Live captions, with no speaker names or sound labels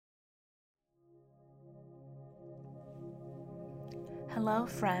Hello,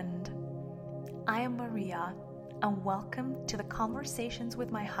 friend. I am Maria, and welcome to the Conversations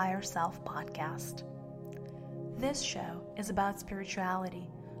with My Higher Self podcast. This show is about spirituality,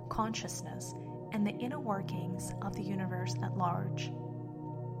 consciousness, and the inner workings of the universe at large.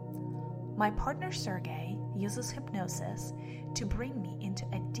 My partner Sergey uses hypnosis to bring me into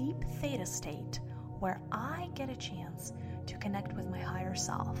a deep theta state where I get a chance to connect with my higher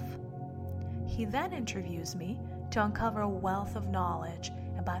self. He then interviews me to uncover a wealth of knowledge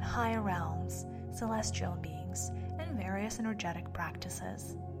about higher realms, celestial beings, and various energetic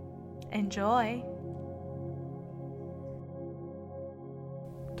practices. Enjoy!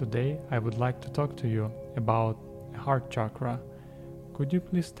 Today I would like to talk to you about heart chakra. Could you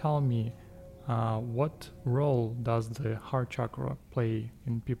please tell me what role does the heart chakra play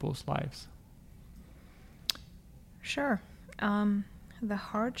in people's lives? Sure. The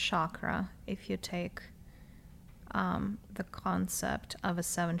heart chakra, if you take the concept of a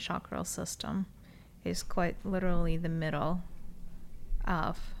 7-chakral system, is quite literally the middle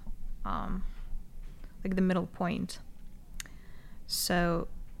of, the middle point. So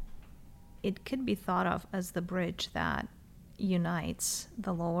it could be thought of as the bridge that unites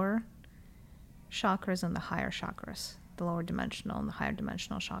the lower chakras and the higher chakras, the lower dimensional and the higher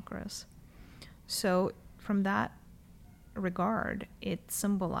dimensional chakras. So from that regard, it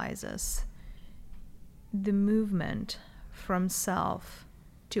symbolizes the movement from self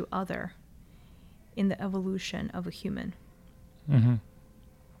to other in the evolution of a human. Mm-hmm.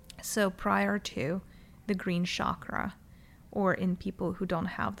 So prior to the green chakra, or in people who don't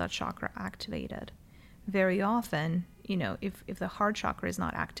have that chakra activated, very often, if the heart chakra is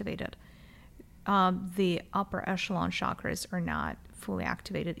not activated, the upper echelon chakras are not fully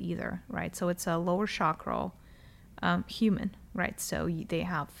activated either, right? So it's a lower chakral human, right? So they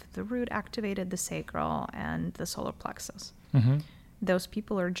have the root activated, the sacral, and the solar plexus. Mm-hmm. Those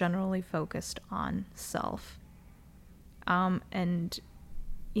people are generally focused on self. And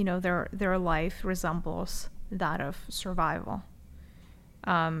their life resembles that of survival.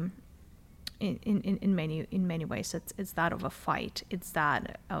 In many ways, it's that of a fight. It's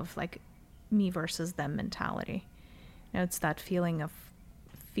that of like me versus them mentality. It's that feeling of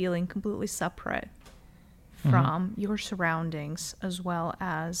feeling completely separate from your surroundings, as well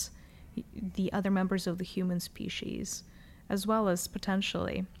as the other members of the human species, as well as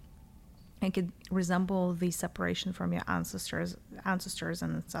potentially it could resemble the separation from your ancestors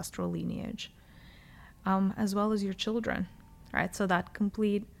and ancestral lineage, as well as your children, right? So that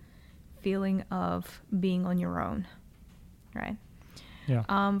complete feeling of being on your own, right?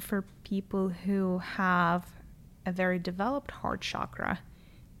 Yeah. For people who have a very developed heart chakra,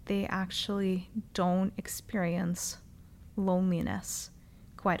 they actually don't experience loneliness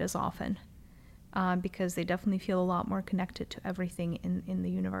quite as often, because they definitely feel a lot more connected to everything in the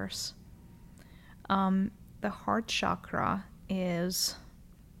universe. The heart chakra is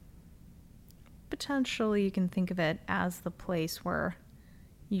potentially, you can think of it as the place where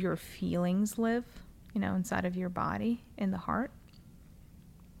your feelings live, inside of your body, in the heart.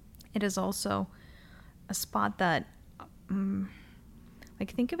 It is also a spot that,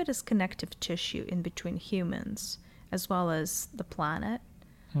 think of it as connective tissue in between humans, as well as the planet,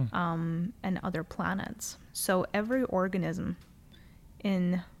 and other planets. So every organism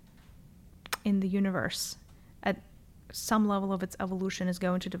in the universe, at some level of its evolution, is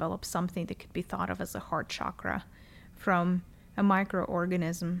going to develop something that could be thought of as a heart chakra, from a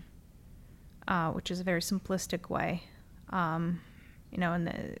microorganism, which is a very simplistic way, of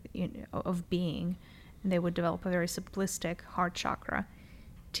being. And they would develop a very simplistic heart chakra,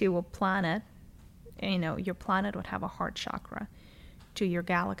 to a planet. Your planet would have a heart chakra. To your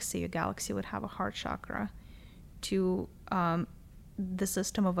galaxy would have a heart chakra. To the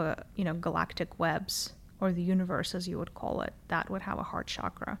system of galactic webs, or the universe as you would call it, that would have a heart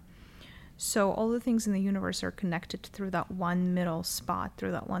chakra. So all the things in the universe are connected through that one middle spot,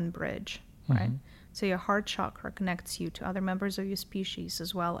 through that one bridge, right? So your heart chakra connects you to other members of your species,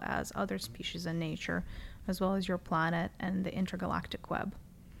 as well as other species in nature, as well as your planet and the intergalactic web.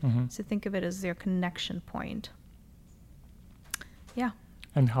 So think of it as their connection point. Yeah.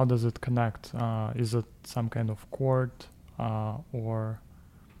 And how does it connect? Is it some kind of cord, or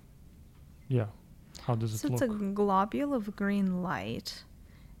how does it look? So it's a globule of green light,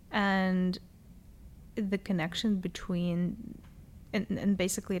 and the connection between, and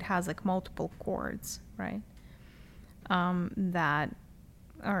basically it has like multiple cords, right? That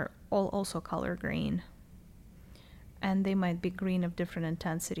are all also color green. And they might be green of different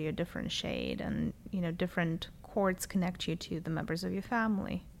intensity or different shade, and different cords connect you to the members of your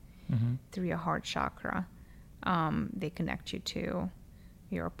family through your heart chakra. They connect you to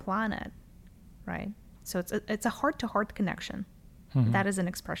you're a planet, right? So it's a heart-to-heart connection. Mhm. That is an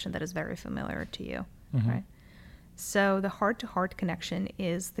expression that is very familiar to you, Mhm. right? So the heart-to-heart connection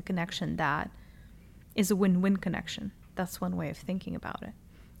is the connection that is a win-win connection. That's one way of thinking about it.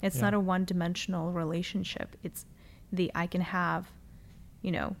 It's Yeah. not a one-dimensional relationship. It's I can have,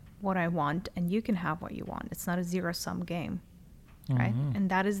 what I want, and you can have what you want. It's not a zero-sum game, right? Mhm. And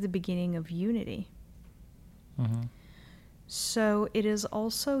that is the beginning of unity. Mhm. So it is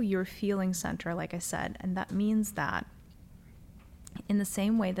also your feeling center, like I said, and that means that in the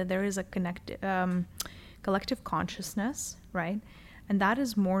same way that there is a collective consciousness, right? And that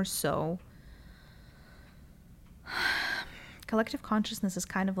is more so, collective consciousness is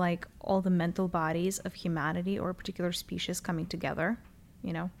kind of like all the mental bodies of humanity or a particular species coming together,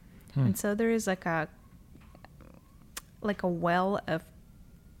 And so there is like a well of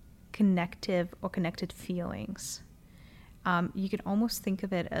connected feelings. You could almost think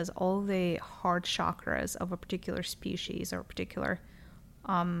of it as all the heart chakras of a particular species or a particular,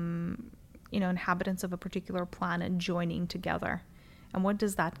 inhabitants of a particular planet joining together. And what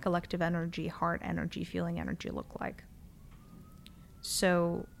does that collective energy, heart energy, feeling energy look like?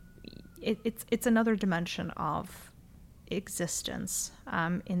 So it's another dimension of existence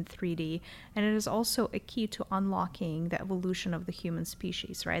in 3D, and it is also a key to unlocking the evolution of the human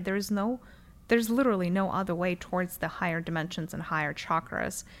species, right? There's literally no other way towards the higher dimensions and higher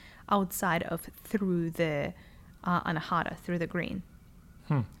chakras outside of through the anahata, through the green,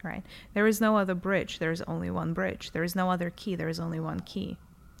 right? There is no other bridge. There is only one bridge. There is no other key. There is only one key.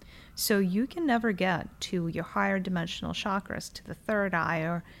 So you can never get to your higher dimensional chakras, to the third eye,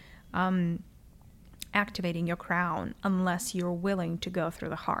 or activating your crown unless you're willing to go through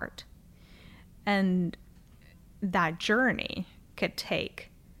the heart. And that journey could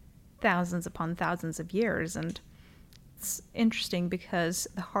take thousands upon thousands of years. And it's interesting because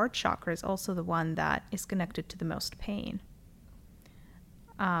the heart chakra is also the one that is connected to the most pain,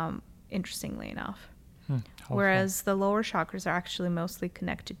 interestingly enough. Whereas the lower chakras are actually mostly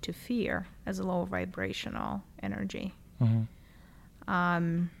connected to fear as a lower vibrational energy.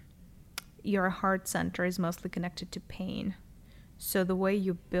 Mm-hmm. Your heart center is mostly connected to pain. So the way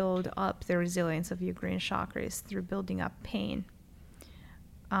you build up the resilience of your green chakra is through building up pain.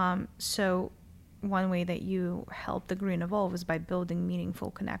 So one way that you help the green evolve is by building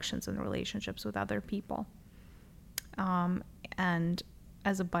meaningful connections and relationships with other people. And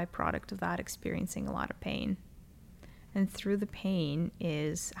as a byproduct of that, experiencing a lot of pain. And through the pain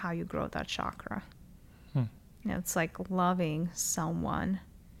is how you grow that chakra. It's like loving someone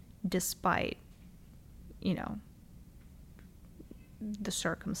despite, the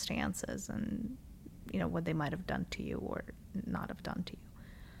circumstances and, what they might have done to you or not have done to you,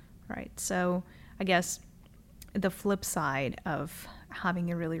 right? So I guess the flip side of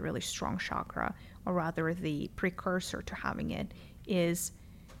having a really, really strong chakra, or rather the precursor to having it, is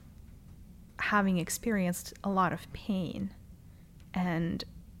having experienced a lot of pain and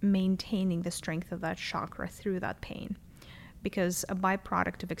maintaining the strength of that chakra through that pain. Because a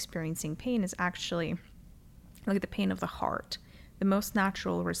byproduct of experiencing pain is actually like the pain of the heart. The most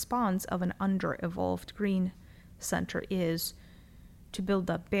natural response of an under-evolved green center is to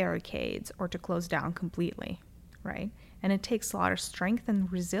build up barricades or to close down completely, right? And it takes a lot of strength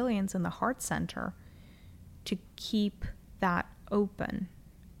and resilience in the heart center to keep that open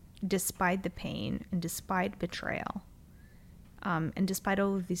despite the pain and despite betrayal, and despite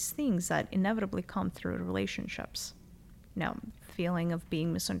all of these things that inevitably come through relationships. Feeling of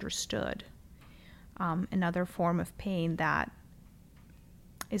being misunderstood. Another form of pain that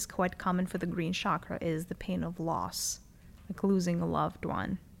is quite common for the green chakra is the pain of loss, like losing a loved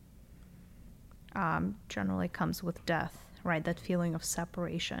one. Generally comes with death, right? That feeling of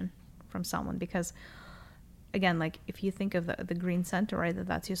separation from someone. Because, again, like if you think of the green center, right,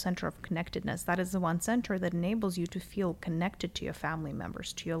 that's your center of connectedness. That is the one center that enables you to feel connected to your family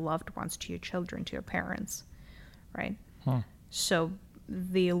members, to your loved ones, to your children, to your parents, right? So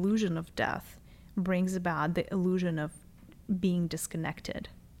the illusion of death brings about the illusion of being disconnected,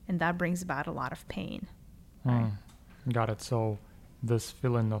 and that brings about a lot of pain. Right? Got it. So this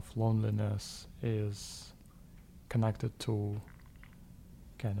feeling of loneliness is connected to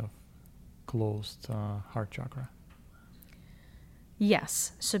kind of closed heart chakra.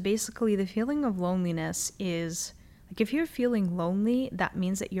 Yes. So basically the feeling of loneliness is, like, if you're feeling lonely, that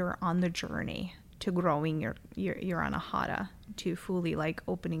means that you're on the journey to growing your anahata, to fully like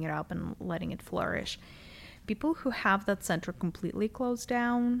opening it up and letting it flourish. People who have that center completely closed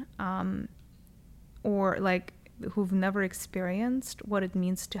down, or like who've never experienced what it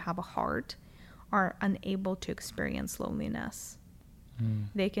means to have a heart, are unable to experience loneliness.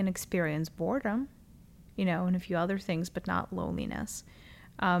 They can experience boredom, and a few other things, but not loneliness.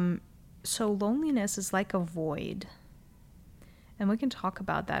 So loneliness is like a void. And we can talk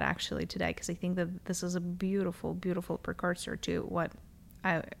about that actually today, because I think that this is a beautiful, beautiful precursor to what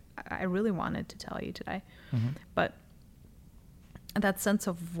I really wanted to tell you today. But that sense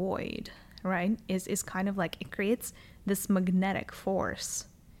of void, right, is kind of like, it creates this magnetic force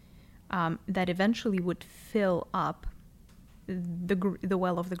that eventually would fill up the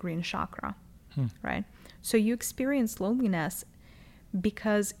well of the green chakra, right? So you experience loneliness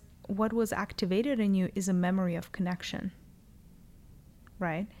because what was activated in you is a memory of connection,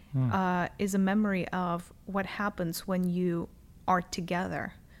 right? Is a memory of what happens when you are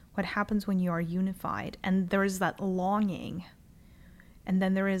together, what happens when you are unified. And there is that longing. And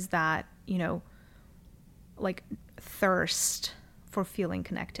then there is that, like thirst for feeling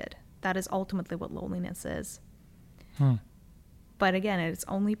connected. That is ultimately what loneliness is. But again, it's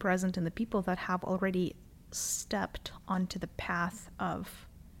only present in the people that have already stepped onto the path of,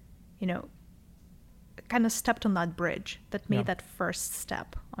 kind of stepped on that bridge, that made that first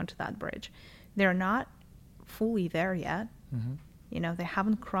step onto that bridge. They're not fully there yet. They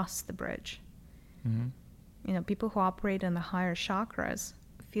haven't crossed the bridge. People who operate in the higher chakras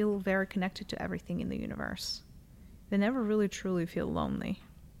feel very connected to everything in the universe. They never really truly feel lonely.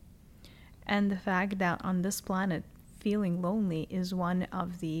 And the fact that on this planet, feeling lonely is one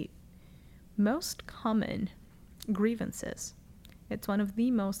of the most common grievances. It's one of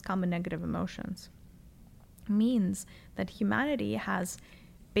the most common negative emotions. Means that humanity has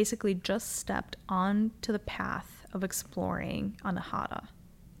basically just stepped onto the path of exploring Anahata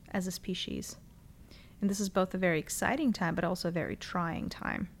as a species. And this is both a very exciting time, but also a very trying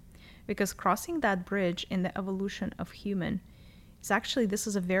time. Because crossing that bridge in the evolution of human this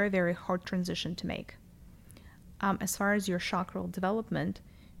is a very, very hard transition to make. As far as your chakral development,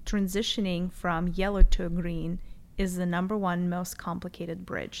 transitioning from yellow to green is the number one most complicated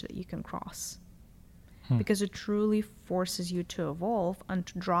bridge that you can cross. Because it truly forces you to evolve and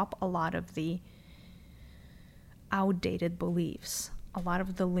to drop a lot of the outdated beliefs, a lot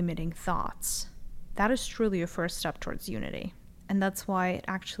of the limiting thoughts. That is truly your first step towards unity. And that's why it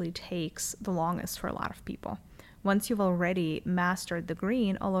actually takes the longest for a lot of people. Once you've already mastered the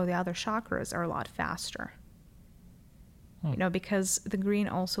green, all of the other chakras are a lot faster. Because the green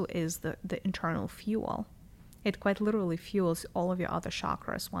also is the internal fuel. It quite literally fuels all of your other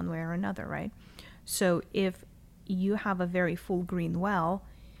chakras one way or another, right? So if you have a very full green well,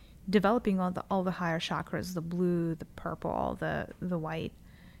 developing all the higher chakras, the blue, the purple, the white,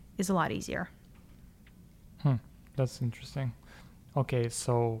 is a lot easier. That's interesting. Okay,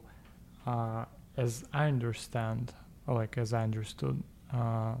 so as I understood,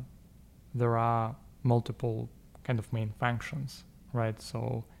 there are multiple kind of main functions, right?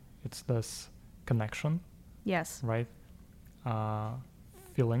 So it's this connection. Yes. Right?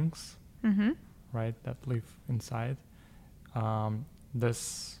 Feelings, right, that live inside.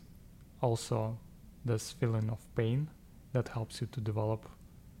 This feeling of pain that helps you to develop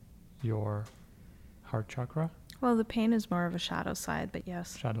your heart chakra. Well, the pain is more of a shadow side, but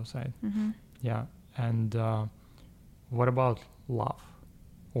yes. Shadow side. Yeah. And what about love?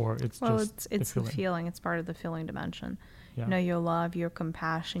 Or it's it's the feeling. It's part of the feeling dimension. Yeah. Your love, your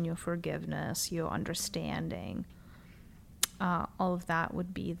compassion, your forgiveness, your understanding. All of that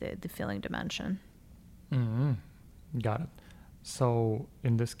would be the feeling dimension. Got it. So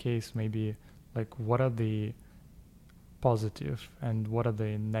in this case, maybe like what are the positive and what are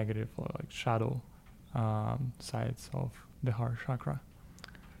the negative or like shadow sides of the heart chakra?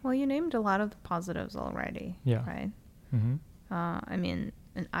 Well, you named a lot of the positives already. Yeah. Right?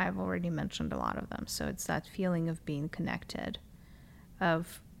 And I've already mentioned a lot of them. So it's that feeling of being connected,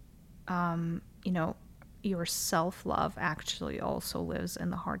 of, your self-love actually also lives in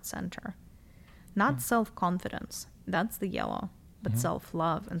the heart center. Not self-confidence, that's the yellow, but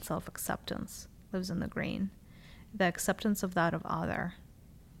self-love and self-acceptance lives in the green. The acceptance of that of other,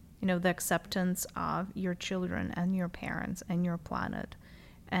 the acceptance of your children and your parents and your planet.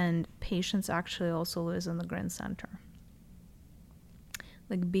 And patience actually also lives in the green center.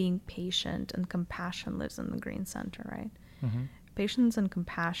 Like being patient and compassion lives in the green center, right? Patience and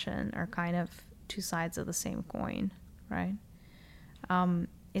compassion are kind of two sides of the same coin, right?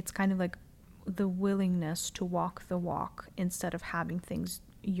 It's kind of like the willingness to walk the walk instead of having things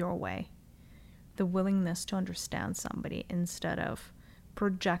your way. The willingness to understand somebody instead of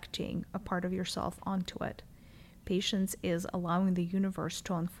projecting a part of yourself onto it. Patience is allowing the universe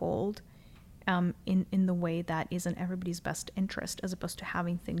to unfold in the way that is in everybody's best interest, as opposed to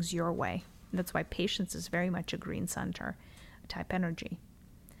having things your way. That's why patience is very much a green center. type energy.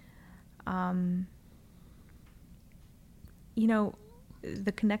 You know,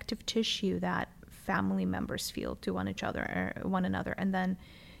 the connective tissue that family members feel to one another, and then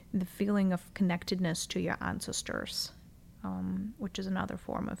the feeling of connectedness to your ancestors, which is another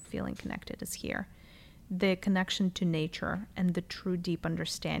form of feeling connected, is here. The connection to nature and the true deep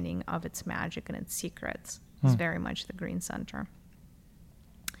understanding of its magic and its secrets is very much the green center.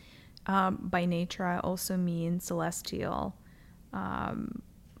 By nature, I also mean celestial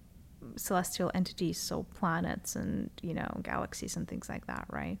entities, so planets and, you know, galaxies and things like that,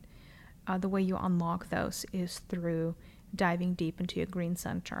 right? The way you unlock those is through diving deep into your green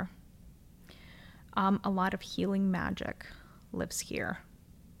center. A lot of healing magic lives here,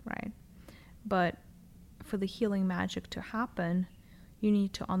 right? But for the healing magic to happen, you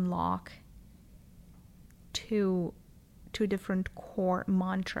need to unlock two different core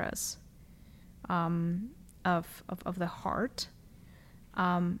mantras of the heart.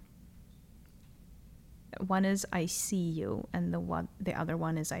 One is I see you, and the other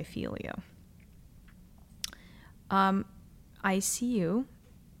one is I feel you. I see you,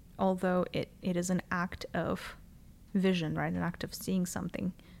 although it is an act of vision, right? An act of seeing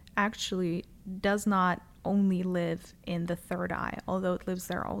something, actually does not only live in the third eye, although it lives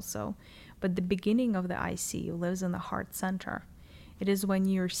there also. But the beginning of the I see you lives in the heart center. It is when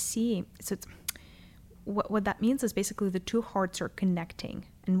you're seeing, so it's, what that means is basically the two hearts are connecting.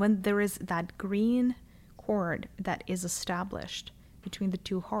 And when there is that green cord that is established between the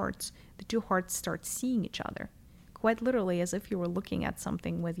two hearts start seeing each other. Quite literally, as if you were looking at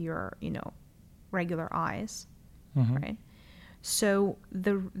something with your, you know, regular eyes, right? So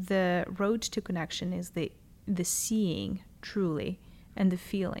the road to connection is the seeing truly and the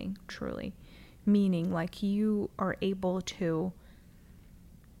feeling truly, meaning like you are able to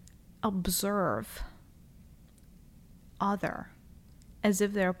observe other as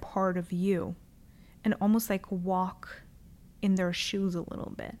if they're part of you, and almost like walk in their shoes a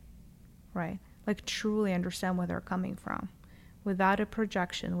little bit, right? Like truly understand where they're coming from without a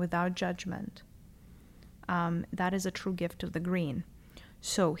projection, without judgment. That is a true gift of the green.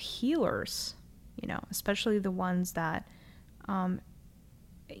 So healers, you know, especially the ones that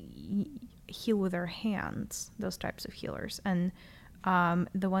heal with their hands, those types of healers, and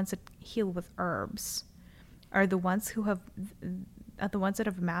the ones that heal with herbs are the ones that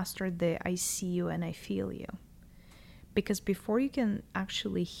have mastered the I see you and I feel you. Because before you can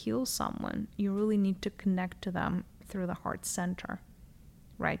actually heal someone, you really need to connect to them through the heart center,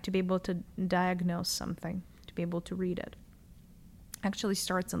 right? To be able to diagnose something, to be able to read it. Actually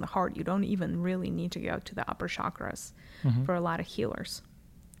starts in the heart. You don't even really need to go to the upper chakras for a lot of healers.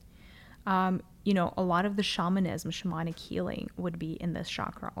 You know, a lot of the shamanic healing would be in this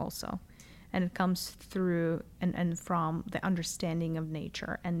chakra also. And it comes through and from the understanding of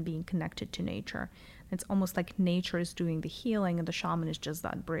nature and being connected to nature. It's almost like nature is doing the healing and the shaman is just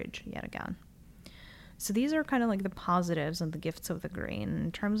that bridge yet again. So these are kind of like the positives and the gifts of the green.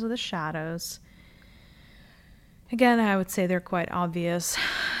 In terms of the shadows, again, I would say they're quite obvious.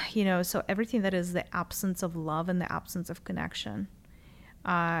 You know, so everything that is the absence of love and the absence of connection,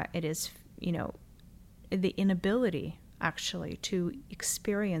 it is, you know, the inability actually to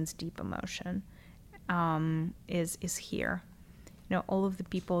experience deep emotion is here. You know, all of the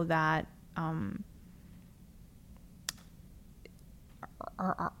people that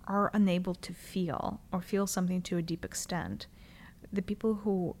are unable to feel or feel something to a deep extent, the people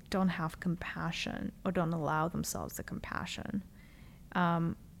who don't have compassion or don't allow themselves the compassion,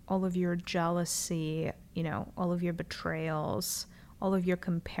 all of your jealousy, you know, all of your betrayals, all of your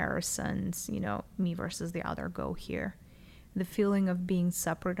comparisons, you know, me versus the other go here. The feeling of being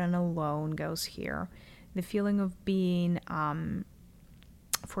separate and alone goes here. The feeling of being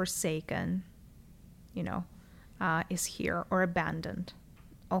forsaken, you know, is here, or abandoned.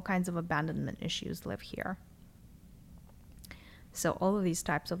 All kinds of abandonment issues live here. So all of these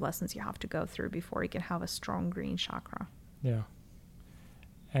types of lessons you have to go through before you can have a strong green chakra. Yeah.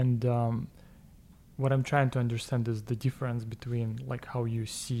 And what I'm trying to understand is the difference between like how you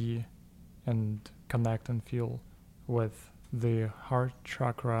see and connect and feel with the heart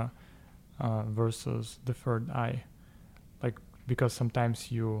chakra versus the third eye. Like, because sometimes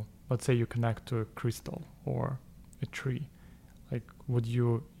let's say you connect to a crystal or a tree, like would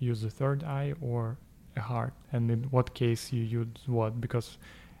you use a third eye or a heart? And in what case you use what? Because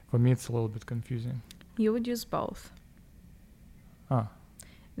for me it's a little bit confusing. You would use both.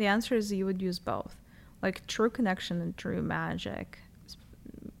 The answer is you would use both. Like true connection and true magic,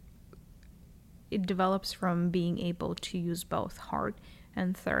 it develops from being able to use both heart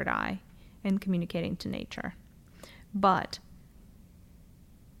and third eye in communicating to nature. But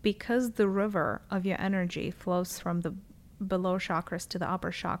because the river of your energy flows from the below chakras to the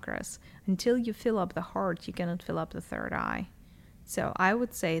upper chakras, until you fill up the heart, you cannot fill up the third eye. So I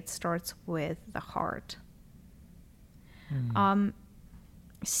would say it starts with the heart.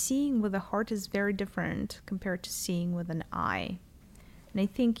 Seeing with the heart is very different compared to seeing with an eye. And I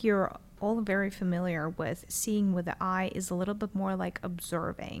think you're all very familiar with seeing with the eye is a little bit more like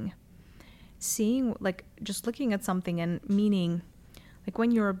observing. Seeing, like just looking at something, and meaning like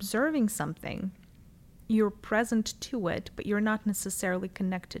when you're observing something, you're present to it, but you're not necessarily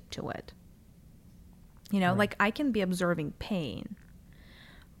connected to it. You know, Right. like I can be observing pain,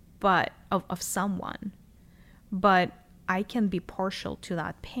 but of someone, but I can be partial to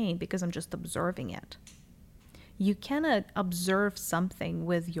that pain because I'm just observing it. You cannot observe something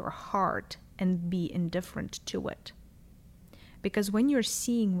with your heart and be indifferent to it. Because when you're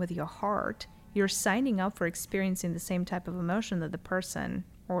seeing with your heart, you're signing up for experiencing the same type of emotion that the person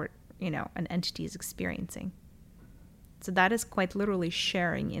or, an entity is experiencing. So that is quite literally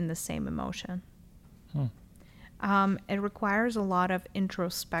sharing in the same emotion. It requires a lot of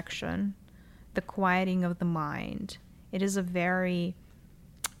introspection, the quieting of the mind. It is a very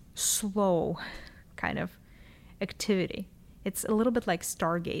slow kind of activity. It's a little bit like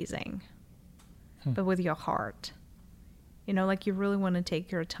stargazing, but with your heart. Like you really want to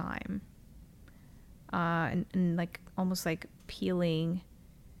take your time, and like almost like peeling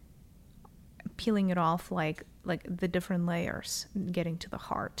it off, like the different layers, getting to the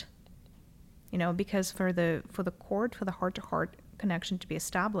heart. Because for the heart-to-heart connection to be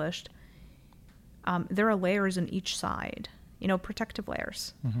established, there are layers on each side. Protective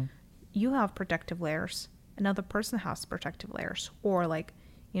layers. You have protective layers. Another person has protective layers. Or like,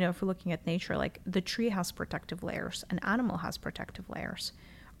 if we're looking at nature, like the tree has protective layers, an animal has protective layers,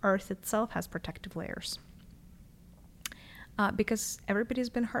 Earth itself has protective layers. Because everybody's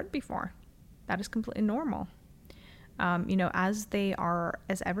been hurt before. That is completely normal. As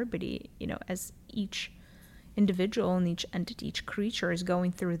everybody, as each individual and each entity, each creature is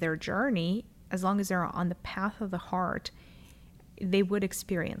going through their journey, as long as they're on the path of the heart, they would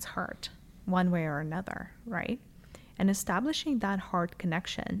experience hurt one way or another, right? And establishing that heart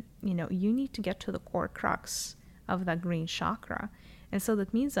connection, you need to get to the core crux of that green chakra. And so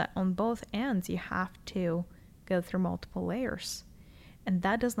that means that on both ends, you have to go through multiple layers. And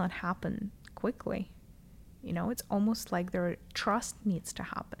that does not happen quickly. It's almost like trust needs to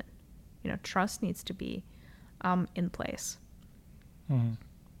happen. Trust needs to be in place.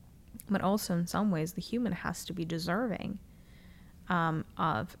 But also in some ways, the human has to be deserving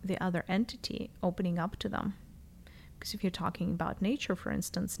of the other entity opening up to them. Because if you're talking about nature, for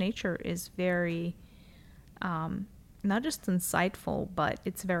instance, nature is very, not just insightful, but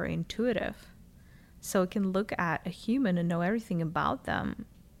it's very intuitive. So it can look at a human and know everything about them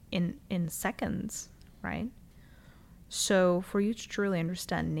in seconds, right? So for you to truly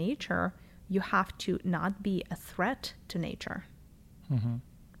understand nature, you have to not be a threat to nature,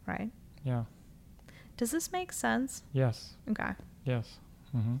 right? Yeah. Does this make sense? Yes. Okay. Yes.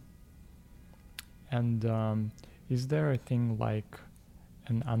 And is there a thing like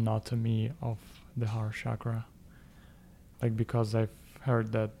an anatomy of the heart chakra? Like, because I've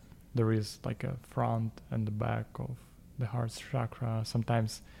heard that there is like a front and the back of the heart chakra.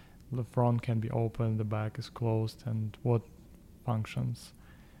 Sometimes the front can be open, the back is closed. And what functions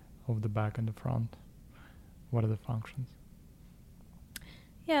of the back and the front? What are the functions?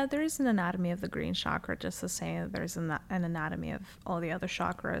 Yeah, there is an anatomy of the green chakra, just the same as there's an anatomy of all the other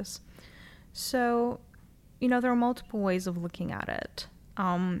chakras. So, there are multiple ways of looking at it.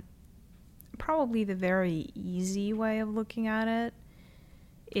 Probably the very easy way of looking at it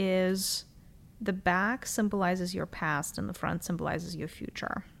is the back symbolizes your past and the front symbolizes your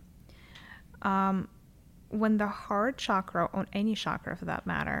future. When the heart chakra, or any chakra for that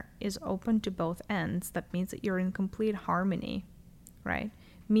matter, is open to both ends, that means that you're in complete harmony, right?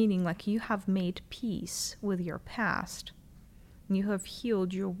 Meaning like you have made peace with your past. You have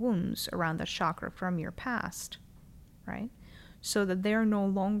healed your wounds around the chakra from your past, right? So that they're no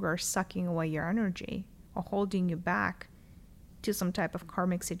longer sucking away your energy or holding you back to some type of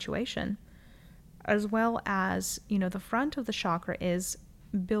karmic situation. As well as, the front of the chakra is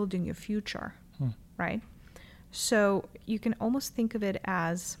building your future, right? So you can almost think of it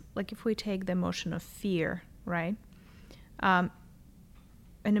as, like if we take the emotion of fear, right? An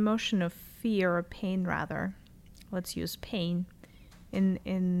emotion of fear or pain, rather. Let's use pain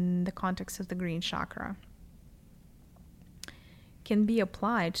in the context of the green chakra. Can be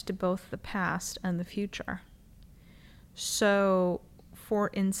applied to both the past and the future. So, for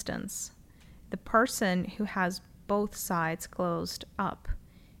instance, the person who has both sides closed up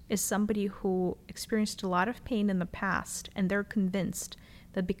is somebody who experienced a lot of pain in the past, and they're convinced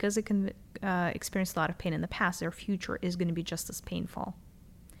that because they experienced a lot of pain in the past, their future is going to be just as painful.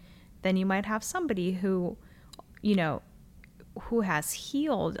 Then you might have somebody who, who has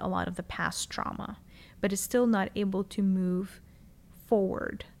healed a lot of the past trauma, but is still not able to move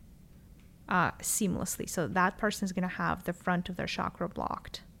forward seamlessly. So that person is going to have the front of their chakra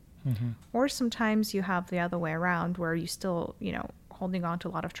blocked. Mm-hmm. Or sometimes you have the other way around, where you still, holding on to a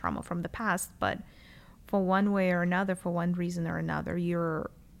lot of trauma from the past, but for one way or another, for one reason or another,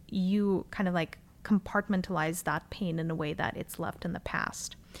 you kind of like compartmentalize that pain in a way that it's left in the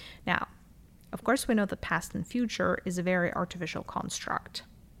past. Now, of course, we know the past and future is a very artificial construct,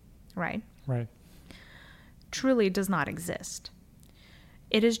 right? Right. Truly does not exist.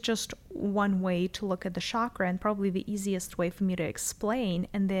 It is just one way to look at the chakra, and probably the easiest way for me to explain,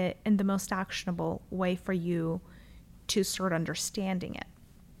 and the most actionable way for you to start understanding it.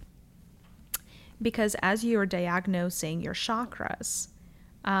 Because as you're diagnosing your chakras,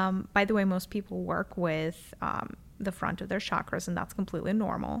 by the way, most people work with the front of their chakras, and that's completely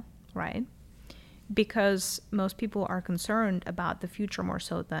normal, right? Because most people are concerned about the future more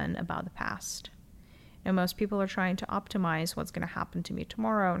so than about the past. And most people are trying to optimize what's going to happen to me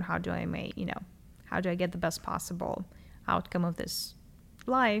tomorrow, and how do I get the best possible outcome of this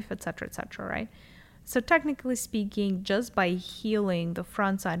life, etc., right? So technically speaking, just by healing the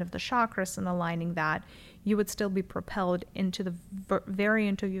front side of the chakras and aligning that, you would still be propelled into the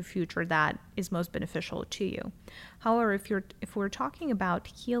variant of your future that is most beneficial to you. However, if we're talking about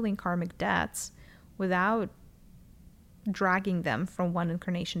healing karmic debts without dragging them from one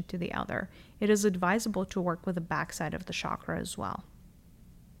incarnation to the other, it is advisable to work with the backside of the chakra as well.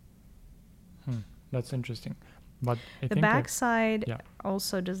 That's interesting. But I the think backside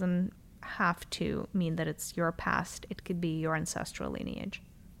also doesn't have to mean that it's your past. It could be your ancestral lineage.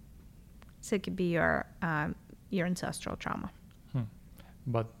 So it could be your ancestral trauma.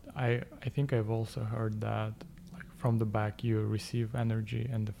 But I think I've also heard that, like, from the back you receive energy,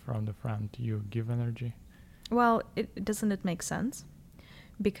 and from the front you give energy. Well, doesn't it make sense?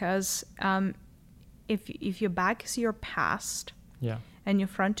 Because if your back is your past, and your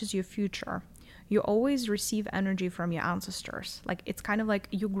front is your future, you always receive energy from your ancestors. Like, it's kind of like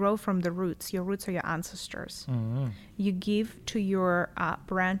you grow from the roots. Your roots are your ancestors. Mm-hmm. You give to your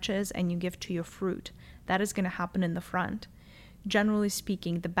branches, and you give to your fruit. That is going to happen in the front. Generally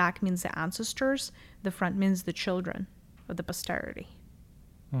speaking, the back means the ancestors, the front means the children or the posterity.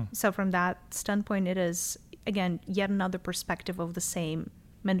 So from that standpoint, it is, again, yet another perspective of the same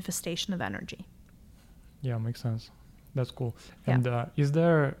manifestation of energy. Yeah, makes sense. That's cool. And is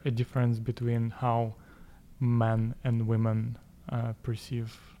there a difference between how men and women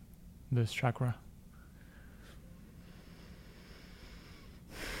perceive this chakra?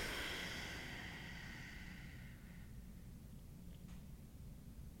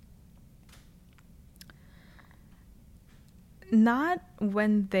 Not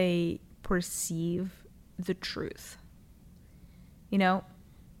when they perceive the truth.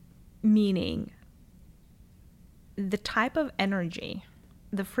 Meaning the type of energy,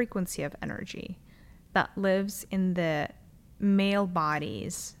 the frequency of energy that lives in the male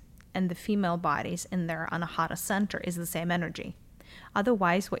bodies and the female bodies in their Anahata center is the same energy.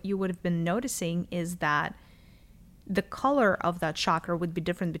 Otherwise, what you would have been noticing is that the color of that chakra would be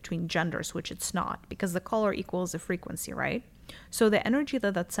different between genders, which it's not, because the color equals the frequency, right? So the energy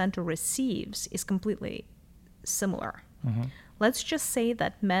that center receives is completely similar. Mm-hmm. Let's just say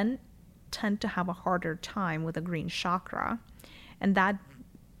that men tend to have a harder time with a green chakra, and that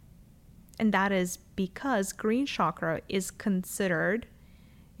is because green chakra is considered,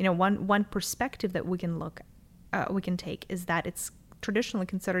 one perspective that we can take is that it's traditionally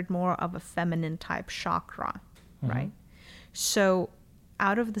considered more of a feminine type chakra, right? So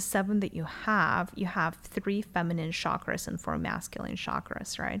out of the 7 that you have 3 feminine chakras and 4 masculine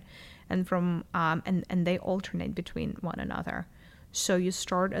chakras, right? And from and they alternate between one another. So you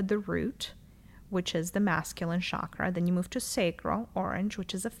start at the root, which is the masculine chakra. Then you move to sacral, orange,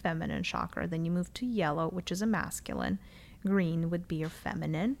 which is a feminine chakra. Then you move to yellow, which is a masculine. Green would be your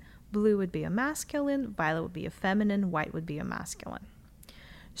feminine. Blue would be a masculine. Violet would be a feminine. White would be a masculine.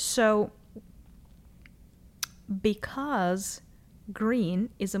 So because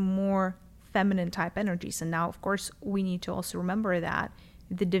green is a more feminine type energy. So now, of course, we need to also remember that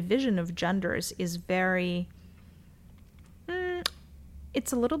the division of genders is very...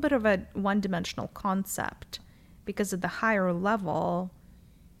 it's a little bit of a one-dimensional concept, because at the higher level,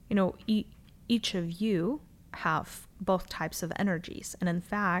 each of you have both types of energies. And in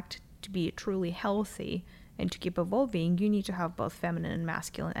fact, to be truly healthy, And to keep evolving, you need to have both feminine and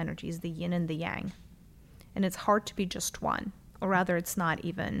masculine energies, the yin and the yang. And it's hard to be just one, or rather, it's not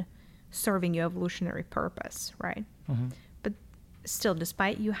even serving your evolutionary purpose, right? Mm-hmm. But still,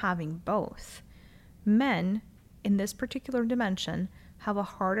 despite you having both, men in this particular dimension have a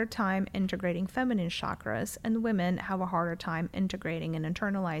harder time integrating feminine chakras, and women have a harder time integrating and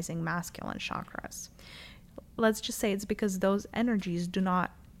internalizing masculine chakras. Let's just say it's because those energies do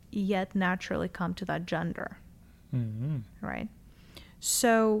not yet naturally come to that gender, Mm-hmm. right?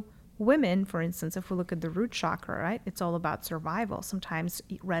 So women, for instance, if we look at the root chakra, right, it's all about survival. Sometimes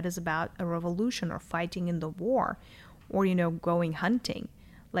red is about a revolution or fighting in the war, or, going hunting.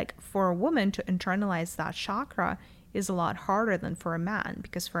 Like, for a woman to internalize that chakra is a lot harder than for a man,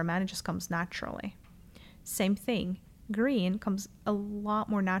 because for a man it just comes naturally. Same thing, green comes a lot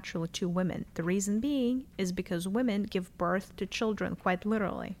more naturally to women. The reason being is because women give birth to children quite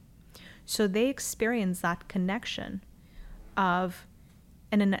literally. So they experience that connection of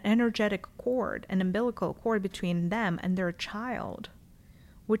an energetic cord, an umbilical cord between them and their child,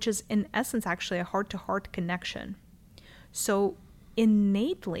 which is in essence actually a heart-to-heart connection. So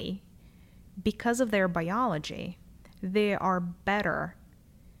innately, because of their biology, they are better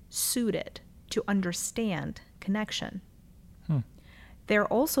suited to understand connection. They're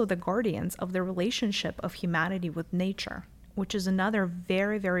also the guardians of the relationship of humanity with nature, which is another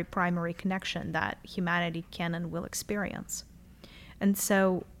very, very primary connection that humanity can and will experience. And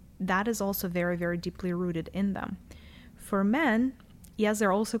so that is also very, very deeply rooted in them. For men, yes,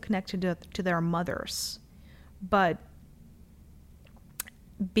 they're also connected to their mothers, but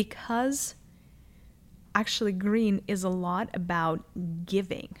because actually green is a lot about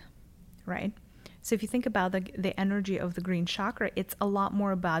giving, right? So if you think about the energy of the green chakra, it's a lot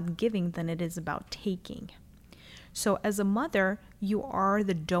more about giving than it is about taking. So as a mother, you are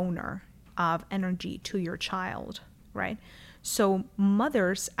the donor of energy to your child, right? So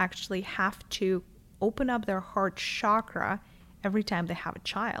mothers actually have to open up their heart chakra every time they have a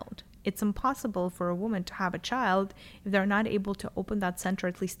child. It's impossible for a woman to have a child if they're not able to open that center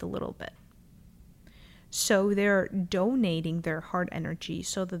at least a little bit. So they're donating their heart energy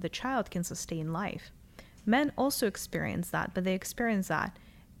so that the child can sustain life. Men also experience that, but they experience that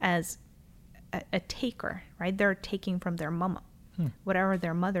as a taker, right? They're taking from their mama, whatever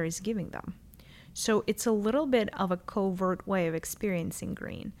their mother is giving them. So it's a little bit of a covert way of experiencing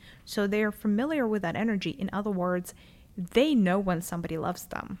green. So they're familiar with that energy. In other words, they know when somebody loves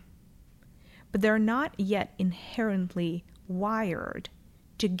them, but they're not yet inherently wired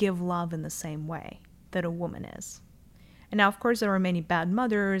to give love in the same way that a woman is. And now, of course, there are many bad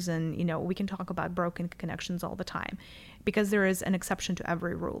mothers, and, we can talk about broken connections all the time because there is an exception to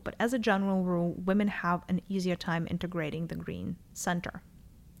every rule. But as a general rule, women have an easier time integrating the green center,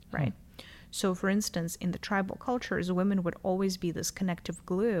 right? So, for instance, in the tribal cultures, women would always be this connective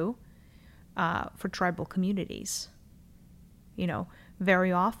glue for tribal communities.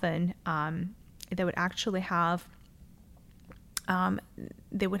 Very often they would actually have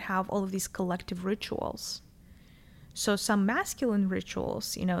all of these collective rituals. So some masculine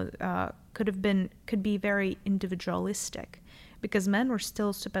rituals, could be very individualistic because men were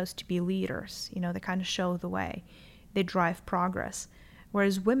still supposed to be leaders. They kind of show the way, they drive progress.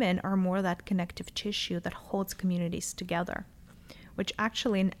 Whereas women are more that connective tissue that holds communities together, which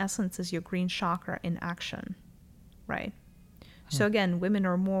actually in essence is your green chakra in action, right? So again, women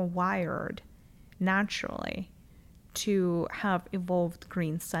are more wired naturally to have evolved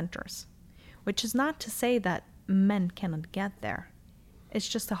green centers, which is not to say that men cannot get there. It's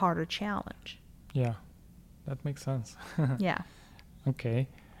just a harder challenge. Yeah, that makes sense. Yeah. Okay.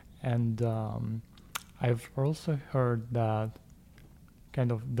 And I've also heard that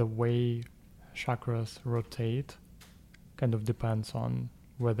kind of the way chakras rotate kind of depends on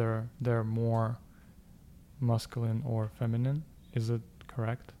whether they're more masculine or feminine. Is it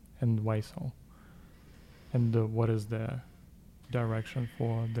correct? And why so? And what is the direction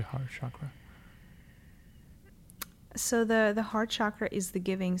for the heart chakra? So the heart chakra is the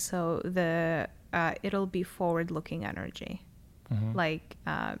giving, so it'll be forward-looking energy. Mm-hmm. Like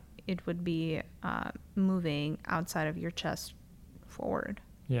it would be moving outside of your chest forward.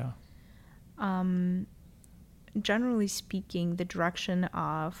 Yeah. Generally speaking, the direction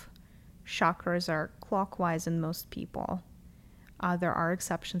of chakras are clockwise in most people. There are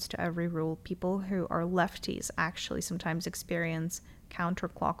exceptions to every rule. People who are lefties actually sometimes experience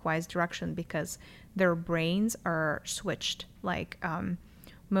counterclockwise direction because their brains are switched. Like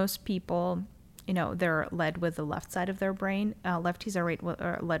most people, they're led with the left side of their brain. Lefties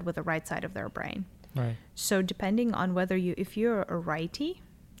are led with the right side of their brain. Right. So depending on whether if you're a righty,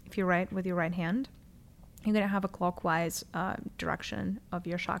 if you write with your right hand, you're going to have a clockwise direction of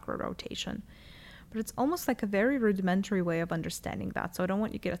your chakra rotation. But it's almost like a very rudimentary way of understanding that. So I don't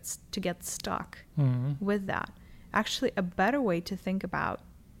want you to get stuck with that. Actually, a better way to think about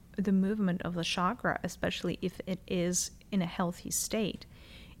the movement of the chakra, especially if it is in a healthy state,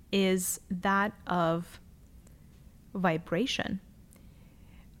 is that of vibration.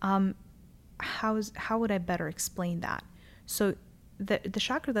 How would I better explain that? So the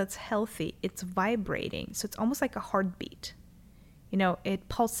chakra that's healthy, it's vibrating. So it's almost like a heartbeat. It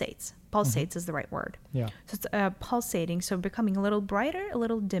pulsates. Pulsates is the right word. Yeah. So it's pulsating, so becoming a little brighter, a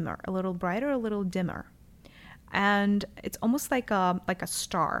little dimmer, a little brighter, a little dimmer. And it's almost like a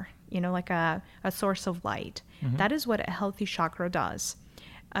star, like a source of light. That is what a healthy chakra does.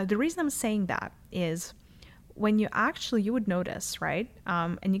 The reason I'm saying that is when you would notice, right?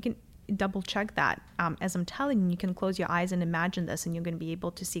 And you can double check that. As I'm telling you can close your eyes and imagine this, and you're going to be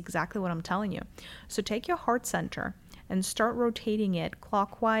able to see exactly what I'm telling you. So take your heart center and start rotating it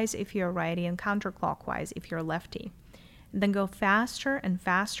clockwise if you're righty and counterclockwise if you're lefty. And then go faster and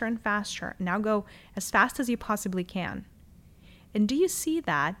faster and faster. Now go as fast as you possibly can. And do you see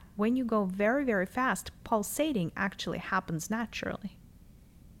that when you go very, very fast, pulsating actually happens naturally?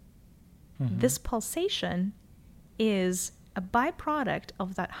 This pulsation is a byproduct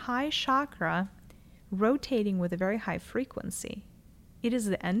of that high chakra rotating with a very high frequency. It is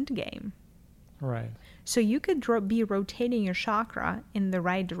the end game. Right. So you could be rotating your chakra in the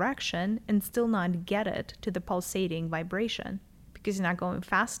right direction and still not get it to the pulsating vibration because you're not going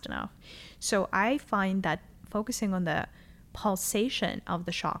fast enough. So I find that focusing on the pulsation of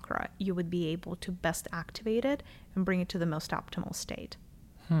the chakra, you would be able to best activate it and bring it to the most optimal state.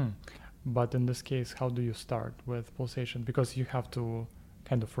 But in this case, how do you start with pulsation? Because you have to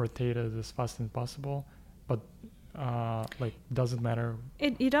kind of rotate it as fast as possible, but does it matter?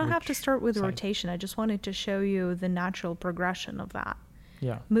 You don't have to start with side? rotation. I just wanted to show you the natural progression of that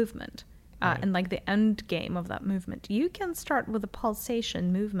movement Right. and like the end game of that movement. You can start with a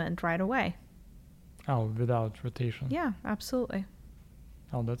pulsation movement right away. Oh, without rotation? Yeah, absolutely.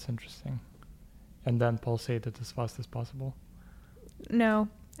 Oh, that's interesting. And then pulsate it as fast as possible? No,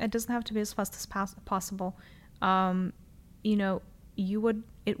 it doesn't have to be as fast as possible. It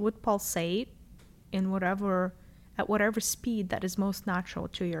would pulsate in at whatever speed that is most natural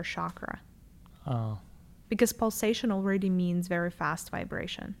to your chakra. Oh. Because pulsation already means very fast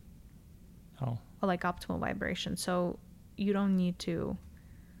vibration. Oh. Or like optimal vibration. So you don't need to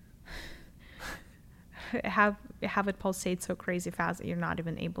have it pulsate so crazy fast that you're not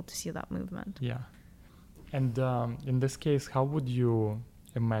even able to see that movement. Yeah. And in this case, how would you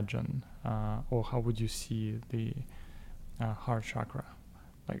imagine or how would you see the heart chakra?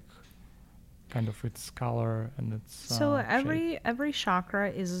 Like kind of its color and its so shape? every chakra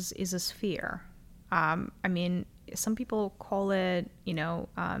is a sphere. I mean, some people call it,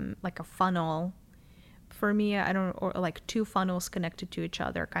 like a funnel. For me, or like two funnels connected to each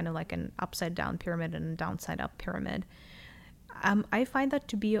other, kind of like an upside down pyramid and a downside up pyramid. I find that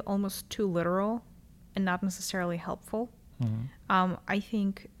to be almost too literal and not necessarily helpful. I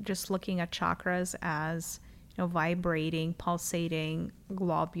think just looking at chakras as vibrating, pulsating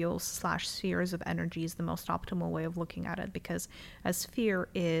globules / spheres of energy is the most optimal way of looking at it, because a sphere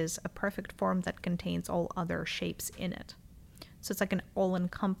is a perfect form that contains all other shapes in it. So it's like an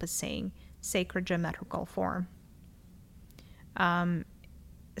all-encompassing sacred geometrical form.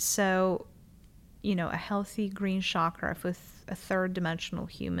 So, a healthy green chakra with a third dimensional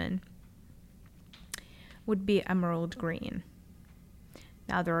human would be emerald green.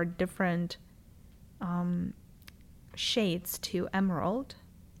 Now there are different shades to emerald,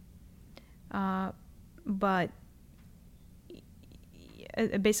 but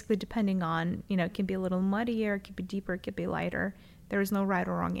basically depending on, it can be a little muddier, it could be deeper, it could be lighter. There is no right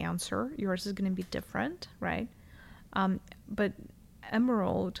or wrong answer. Yours is going to be different, right? But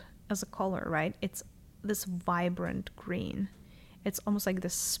emerald as a color, right? It's this vibrant green. It's almost like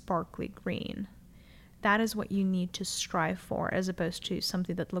this sparkly green. That is what you need to strive for, as opposed to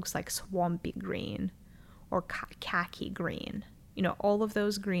something that looks like swampy green or khaki green. All of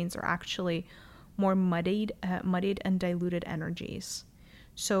those greens are actually more muddied and diluted energies.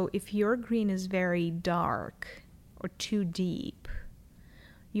 So if your green is very dark or too deep,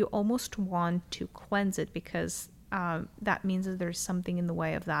 you almost want to cleanse it, because that means that there's something in the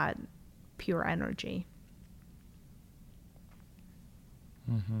way of that pure energy.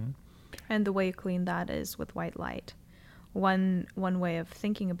 And the way you clean that is with white light. One way of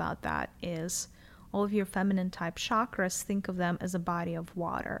thinking about that is all of your feminine type chakras, think of them as a body of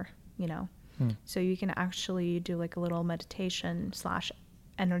water, So you can actually do like a little meditation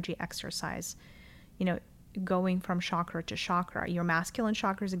 / energy exercise. going from chakra to chakra. Your masculine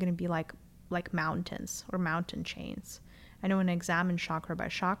chakras are going to be like mountains or mountain chains. I know when I examine chakra by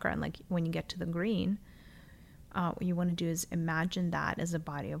chakra, and like when you get to the green, what you want to do is imagine that as a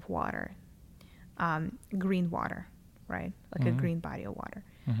body of water, green water, right? Like a green body of water.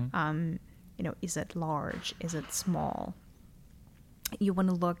 Is it large? Is it small? You want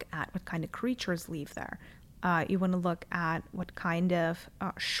to look at what kind of creatures live there. You want to look at what kind of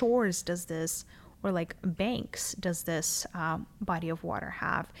shores does this, or like banks, does this body of water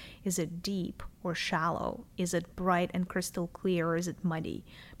have? Is it deep or shallow? Is it bright and crystal clear, or is it muddy?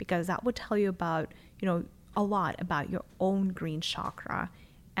 Because that would tell you about, a lot about your own green chakra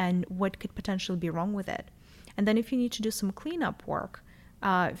and what could potentially be wrong with it. And then if you need to do some cleanup work,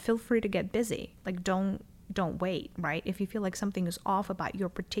 feel free to get busy. Like don't wait, right? If you feel like something is off about your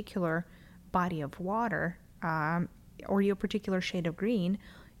particular body of water, or your particular shade of green,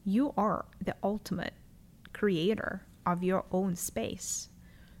 you are the ultimate creator of your own space.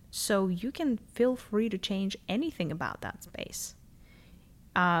 So you can feel free to change anything about that space.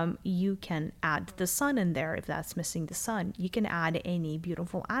 You can add the sun in there if that's missing the sun. You can add any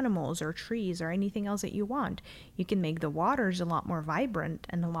beautiful animals or trees or anything else that you want. You can make the waters a lot more vibrant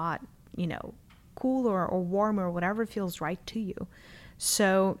and a lot, cooler or warmer, whatever feels right to you.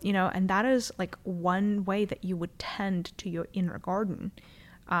 So, and that is like one way that you would tend to your inner garden.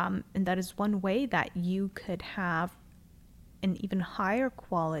 And that is one way that you could have an even higher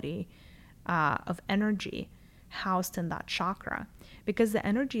quality of energy housed in that chakra. Because the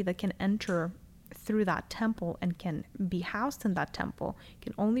energy that can enter through that temple and can be housed in that temple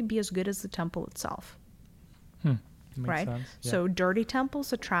can only be as good as the temple itself. Makes right? sense. Yeah. So dirty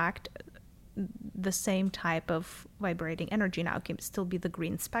temples attract the same type of vibrating energy. Now, it can still be the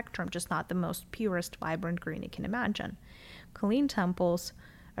green spectrum, just not the most purest, vibrant green you can imagine. Clean temples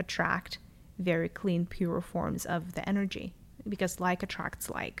attract very clean, pure forms of the energy, because like attracts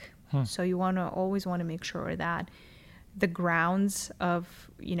like. So you always want to make sure that the grounds of,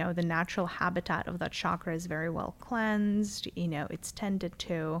 the natural habitat of that chakra is very well cleansed, it's tended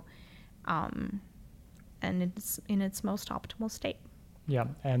to, and it's in its most optimal state. Yeah,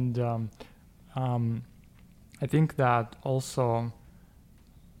 and I think that also,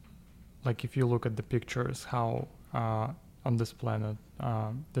 like if you look at the pictures, how on this planet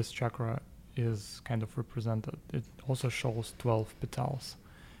this chakra is kind of represented, it also shows 12 petals.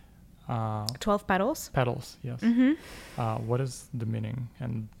 12 petals? Petals, yes. What is the meaning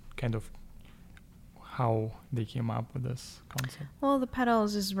and kind of how they came up with this concept? Well, the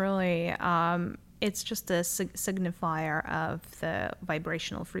petals is really, it's just a signifier of the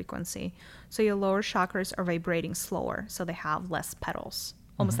vibrational frequency. So your lower chakras are vibrating slower, so they have less petals.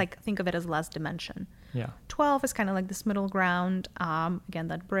 Almost like, think of it as less dimension. Yeah. 12 is kind of like this middle ground, again,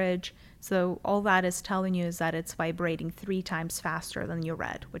 that bridge. So all that is telling you is that it's vibrating 3 times faster than your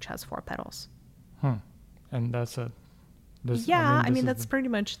red, which has 4 petals. And that's it. That's pretty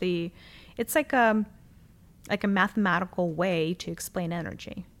much it's like a mathematical way to explain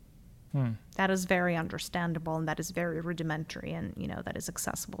energy. That is very understandable, and that is very rudimentary, and, that is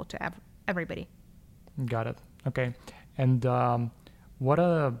accessible to everybody. Got it. Okay. And what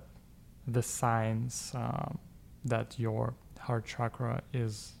are the signs that your heart chakra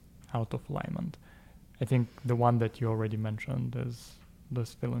is out of alignment? I think the one that you already mentioned is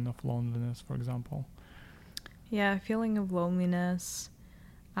this feeling of loneliness, for example. Yeah, feeling of loneliness,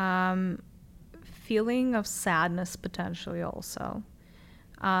 feeling of sadness potentially also,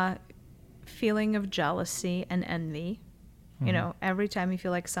 feeling of jealousy and envy. Every time you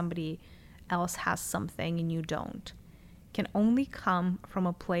feel like somebody else has something and you don't, can only come from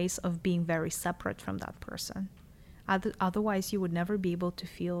a place of being very separate from that person. Otherwise, you would never be able to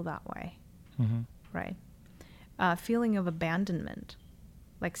feel that way, right? Feeling of abandonment,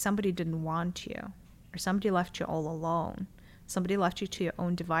 like somebody didn't want you, or somebody left you all alone. Somebody left you to your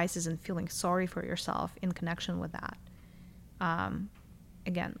own devices, and feeling sorry for yourself in connection with that.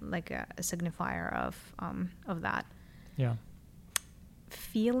 Again, like a signifier of that. Yeah.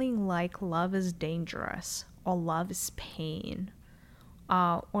 Feeling like love is dangerous, or love is pain,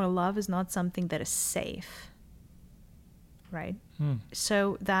 or love is not something that is safe, right?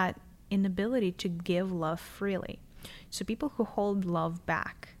 So that inability to give love freely. So people who hold love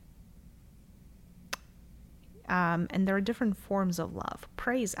back, and there are different forms of love.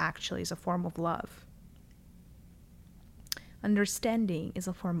 Praise actually is a form of love. Understanding is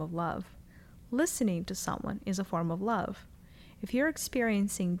a form of love. Listening to someone is a form of love. If you're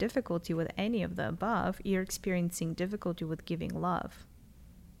experiencing difficulty with any of the above, you're experiencing difficulty with giving love,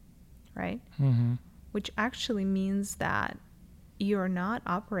 right? Which actually means that you're not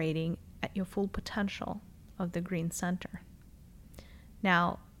operating at your full potential of the green center.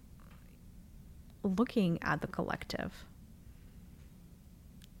 Now, looking at the collective,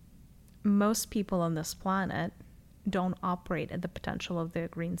 most people on this planet don't operate at the potential of their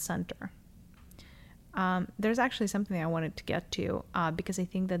green center. There's actually something I wanted to get to because I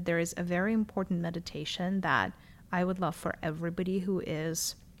think that there is a very important meditation that I would love for everybody who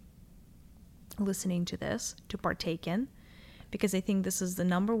is listening to this to partake in, because I think this is the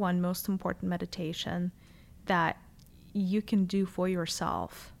number one most important meditation that you can do for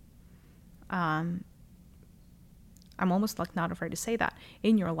yourself. I'm almost like not afraid to say that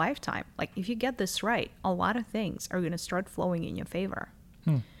in your lifetime. Like if you get this right, a lot of things are going to start flowing in your favor.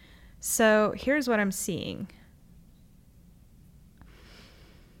 So here's what I'm seeing.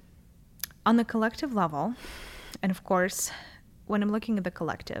 On the collective level, and of course, when I'm looking at the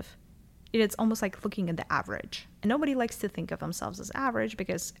collective, it's almost like looking at the average. And nobody likes to think of themselves as average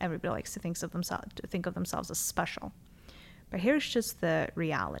because everybody likes to think of themselves as special. But here's just the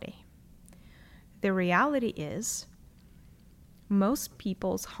reality. The reality is most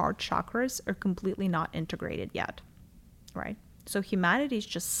people's heart chakras are completely not integrated yet, right? So humanity is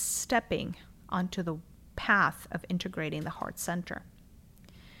just stepping onto the path of integrating the heart center.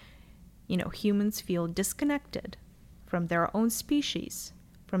 You know, humans feel disconnected from their own species,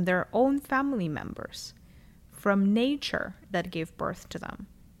 from their own family members, from nature that gave birth to them,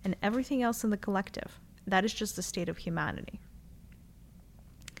 and everything else in the collective. That is just the state of humanity.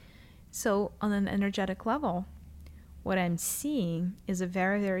 So on an energetic level, what I'm seeing is a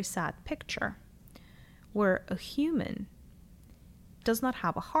very, very sad picture where a human does not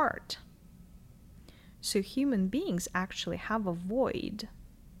have a heart. So human beings actually have a void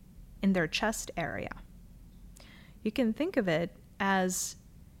in their chest area. You can think of it as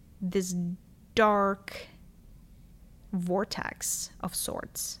this dark vortex of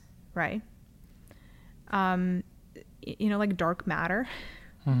sorts, right? You know, like dark matter.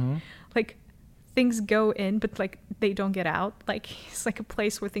 Mm-hmm. Like things go in, but like they don't get out. Like it's like a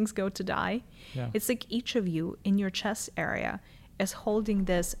place where things go to die. Yeah. It's like each of you in your chest area is holding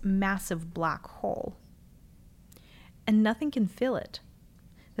this massive black hole. And nothing can fill it.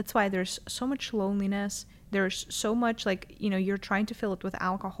 That's why there's so much loneliness. There's so much like, you know, you're trying to fill it with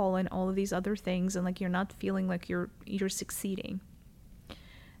alcohol and all of these other things, and like you're not feeling like you're succeeding.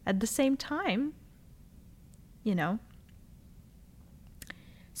 At the same time, you know.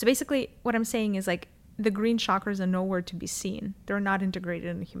 So basically what I'm saying is like the green chakras are nowhere to be seen. They're not integrated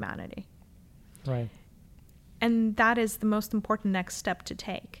in humanity. Right. And that is the most important next step to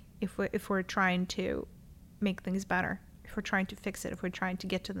take if we're trying to make things better, if we're trying to fix it, if we're trying to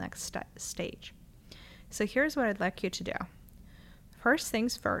get to the next stage. So here's what I'd like you to do. First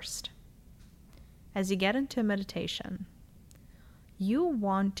things first, as you get into meditation, you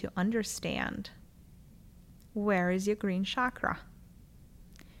want to understand where is your green chakra.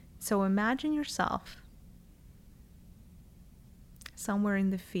 So imagine yourself somewhere in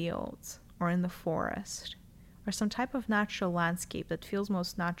the fields or in the forest or some type of natural landscape that feels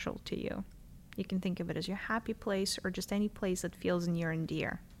most natural to you. You can think of it as your happy place or just any place that feels near and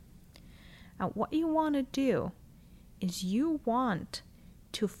dear. And what you want to do is you want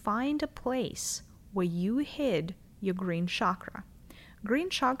to find a place where you hid your green chakra. Green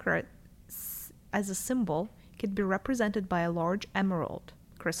chakra, as a symbol, could be represented by a large emerald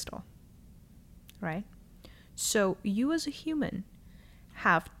crystal, right? So you as a human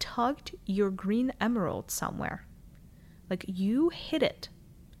have tugged your green emerald somewhere. Like you hid it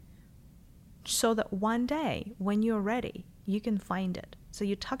so that one day when you're ready, you can find it. So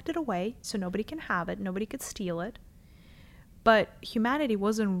you tucked it away so nobody can have it, nobody could steal it. But humanity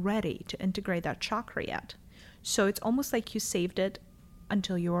wasn't ready to integrate that chakra yet. So it's almost like you saved it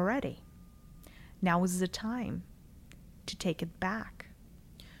until you were ready. Now is the time to take it back.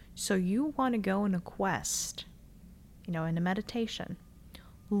 So you want to go on a quest, you know, in a meditation,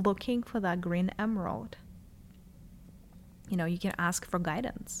 looking for that green emerald. You know, you can ask for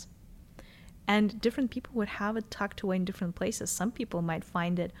guidance. And different people would have it tucked away in different places. Some people might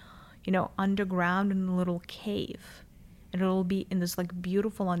find it, you know, underground in a little cave. And it'll be in this like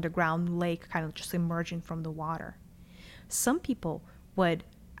beautiful underground lake kind of just emerging from the water. Some people would,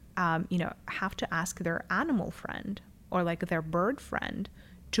 you know, have to ask their animal friend or like their bird friend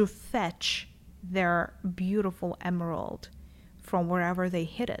to fetch their beautiful emerald from wherever they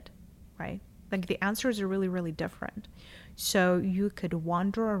hid it, right? Like the answers are really, really different. So you could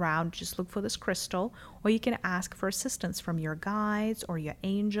wander around, just look for this crystal, or you can ask for assistance from your guides or your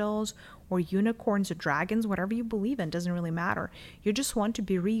angels or unicorns or dragons, whatever you believe in, doesn't really matter. You just want to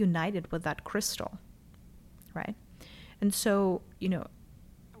be reunited with that crystal, right? And so, you know,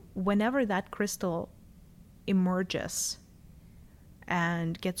 whenever that crystal emerges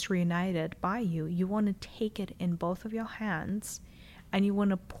and gets reunited by you, you want to take it in both of your hands and you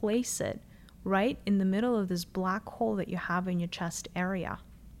want to place it right in the middle of this black hole that you have in your chest area,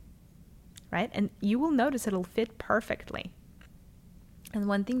 right? And you will notice it'll fit perfectly. And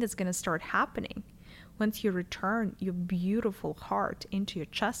one thing that's going to start happening once you return your beautiful heart into your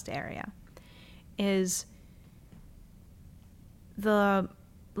chest area is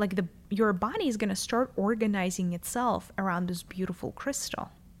your body is going to start organizing itself around this beautiful crystal,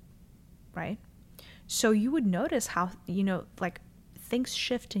 right? So you would notice how, things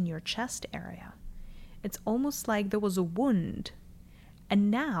shift in your chest area. It's almost like there was a wound, and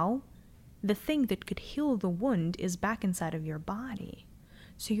now the thing that could heal the wound is back inside of your body.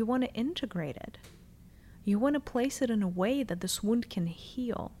 So you want to integrate it. You want to place it in a way that this wound can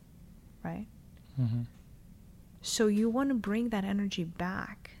heal, right? Mm-hmm. So you want to bring that energy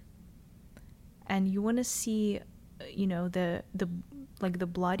back, and you want to see, the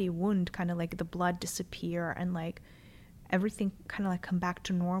bloody wound, kind of like the blood disappear, and like everything kind of like come back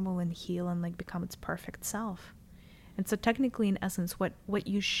to normal and heal and like become its perfect self. And so technically, in essence, what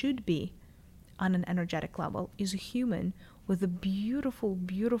you should be on an energetic level is a human with a beautiful,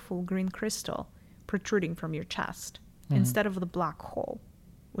 beautiful green crystal protruding from your chest, mm-hmm. instead of the black hole,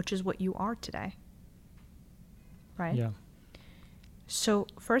 which is what you are today. Right? Yeah. So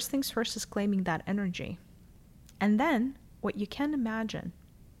first things first is claiming that energy. And then what you can imagine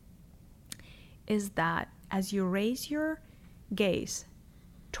is that as you raise your gaze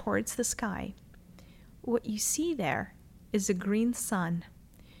towards the sky, what you see there is a green sun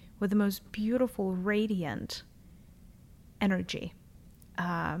with the most beautiful, radiant energy,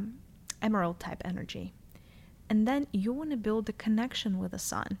 emerald type energy. And then you want to build a connection with the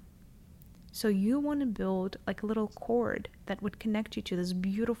sun. So you want to build like a little cord that would connect you to this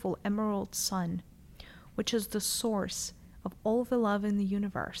beautiful emerald sun, which is the source of all the love in the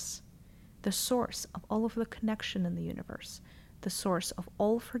universe, the source of all of the connection in the universe, the source of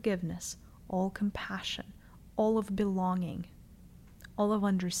all forgiveness, all compassion, all of belonging, all of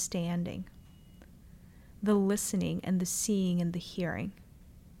understanding, the listening and the seeing and the hearing.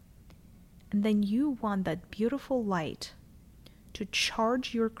 And then you want that beautiful light to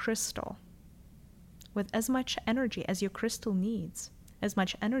charge your crystal with as much energy as your crystal needs, as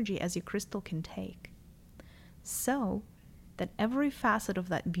much energy as your crystal can take, so that every facet of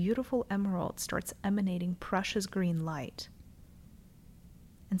that beautiful emerald starts emanating precious green light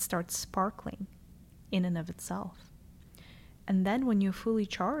and starts sparkling in and of itself. And then when you're fully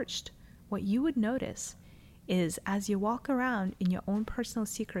charged, what you would notice is as you walk around in your own personal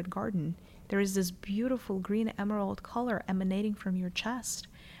secret garden, there is this beautiful green emerald color emanating from your chest.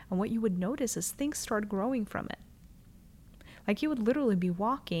 And what you would notice is things start growing from it. Like you would literally be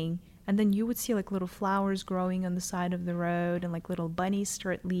walking, and then you would see like little flowers growing on the side of the road, and like little bunnies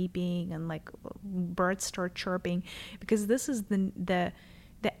start leaping, and like birds start chirping, because this is the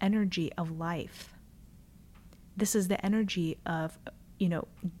energy of life. This is the energy of,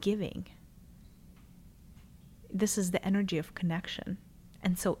 giving. This is the energy of connection.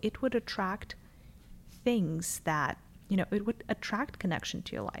 And so it would attract things that, it would attract connection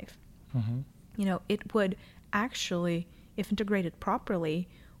to your life. Mm-hmm. It would actually, if integrated properly,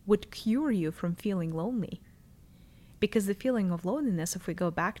 would cure you from feeling lonely. Because the feeling of loneliness, if we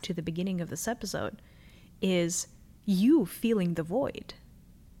go back to the beginning of this episode, is you feeling the void.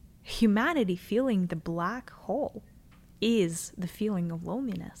 Humanity feeling the black hole is the feeling of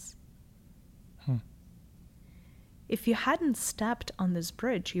loneliness. If you hadn't stepped on this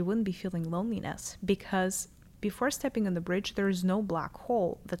bridge, you wouldn't be feeling loneliness, because before stepping on the bridge, there is no black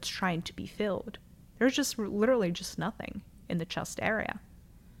hole that's trying to be filled. There's just literally just nothing in the chest area.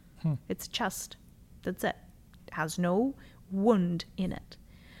 It's chest. That's it. It has no wound in it.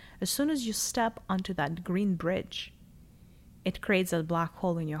 As soon as you step onto that green bridge, it creates a black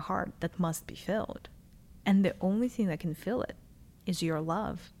hole in your heart that must be filled. And the only thing that can fill it is your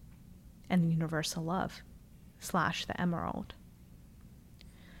love and universal love / the emerald.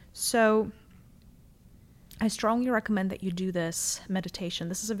 So I strongly recommend that you do this meditation.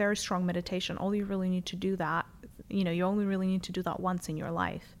 This is a very strong meditation. All you really need to do that, you only really need to do that once in your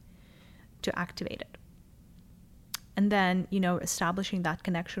life to activate it. And then, establishing that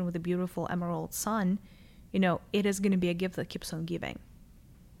connection with the beautiful emerald sun, it is going to be a gift that keeps on giving.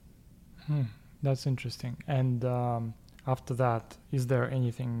 That's interesting. And after that, is there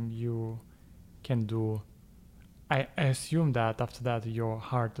anything you can do? I assume that after that, your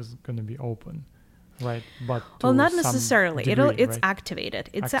heart is going to be open, right? But well, not necessarily. Degree, It's right? activated.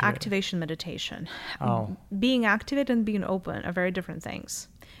 It's an activation meditation. Oh. Being activated and being open are very different things,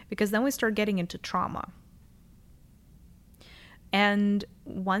 because then we start getting into trauma. And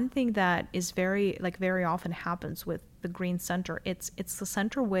one thing that is very often happens with the green center, it's the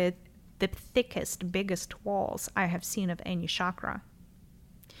center with the thickest, biggest walls I have seen of any chakra.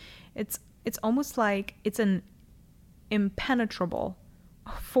 It's almost like it's an impenetrable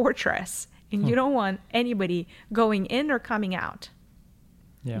fortress, and you don't want anybody going in or coming out.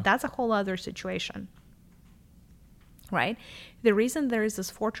 Yeah. That's a whole other situation, right? The reason there is this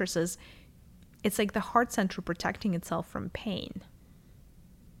fortress is it's like the heart center protecting itself from pain.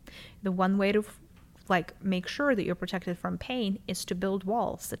 The one way to make sure that you're protected from pain is to build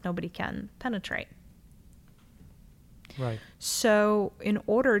walls that nobody can penetrate. Right. So in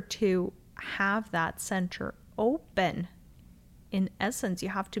order to have that center open, in essence, you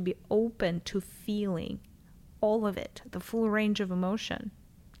have to be open to feeling all of it, the full range of emotion,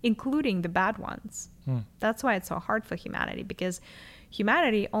 including the bad ones. That's why it's so hard for humanity, because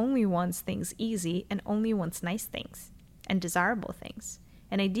humanity only wants things easy and only wants nice things and desirable things.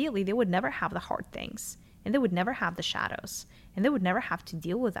 And ideally, they would never have the hard things, and they would never have the shadows, and they would never have to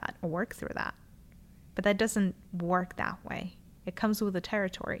deal with that or work through that. But that doesn't work that way. It comes with the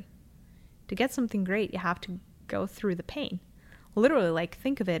territory. To get something great, you have to go through the pain. Literally,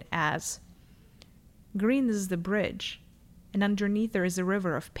 think of it as green is the bridge, and underneath there is a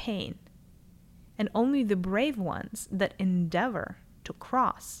river of pain. And only the brave ones that endeavor to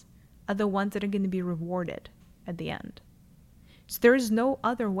cross are the ones that are going to be rewarded at the end. So there is no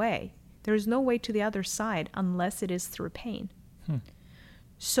other way. There is no way to the other side unless it is through pain.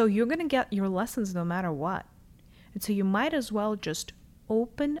 So you're going to get your lessons no matter what. And so you might as well just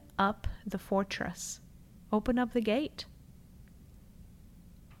open up the fortress. Open up the gate.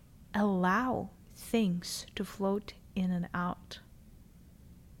 Allow things to float in and out.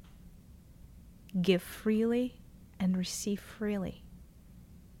 Give freely and receive freely.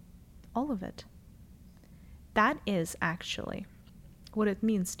 All of it. That is actually what it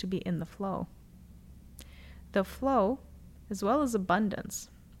means to be in the flow. The flow, as well as abundance,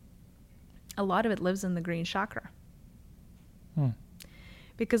 a lot of it lives in the green chakra.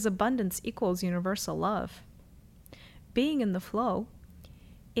 Because abundance equals universal love. Being in the flow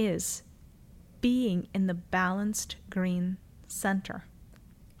is being in the balanced green center.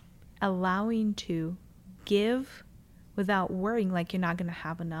 Allowing to give without worrying like you're not going to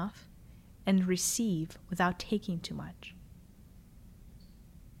have enough, and receive without taking too much.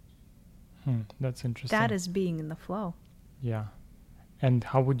 That's interesting. That is being in the flow. Yeah. And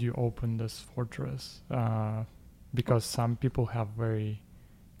how would you open this fortress? Because some people have very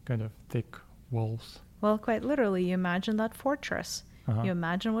kind of thick walls. Well, quite literally, you imagine that fortress. You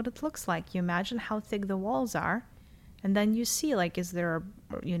imagine what it looks like. You imagine how thick the walls are. And then you see, is there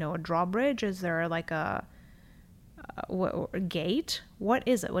a drawbridge? Is there a gate? What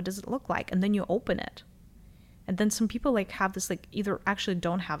is it? What does it look like? And then you open it. And then some people have this either actually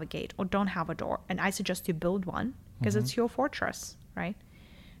don't have a gate or don't have a door. And I suggest you build one because it's your fortress, right?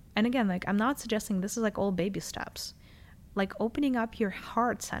 And again, I'm not suggesting this is all baby steps. Opening up your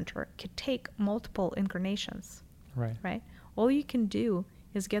heart center could take multiple incarnations. Right? All you can do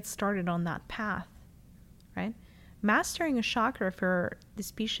is get started on that path, right? Mastering a chakra for the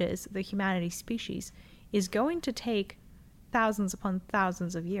species, the humanity species, is going to take thousands upon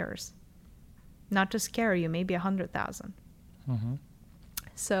thousands of years. Not to scare you, maybe 100,000.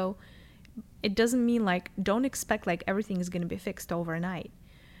 So it doesn't mean don't expect everything is going to be fixed overnight.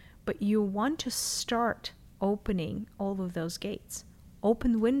 But you want to start opening all of those gates.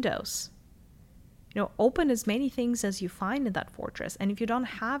 Open windows. Open as many things as you find in that fortress. And if you don't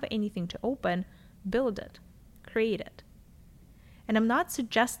have anything to open, build it. Create it. And I'm not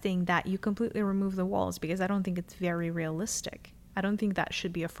suggesting that you completely remove the walls because I don't think it's very realistic. I don't think that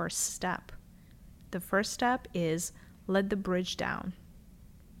should be a first step. The first step is let the bridge down,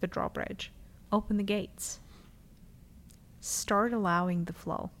 the drawbridge. Open the gates. Start allowing the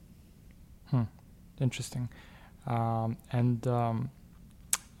flow. Interesting. And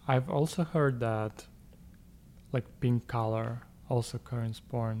I've also heard that pink color also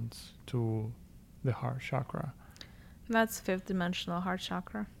corresponds to the heart chakra. That's fifth dimensional heart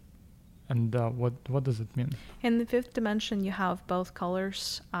chakra. And what does it mean? In the fifth dimension, you have both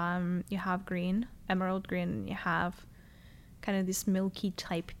colors. You have green, emerald green, and you have kind of this milky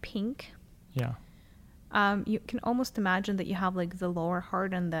type pink. Yeah. You can almost imagine that you have the lower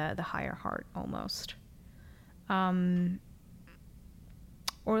heart and the higher heart almost. Or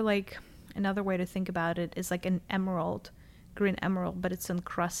another way to think about it is an emerald, green emerald, but it's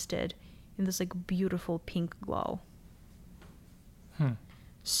encrusted in this beautiful pink glow.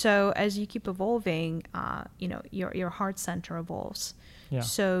 So as you keep evolving, your heart center evolves. Yeah.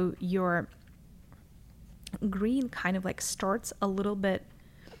 So your green kind of like starts a little bit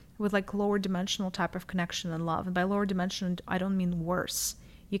with like lower dimensional type of connection and love. And by lower dimension, I don't mean worse.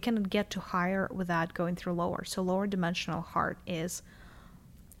 You cannot get to higher without going through lower. So lower dimensional heart is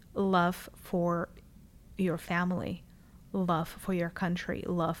love for your family, love for your country,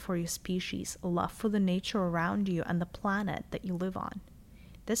 love for your species, love for the nature around you and the planet that you live on.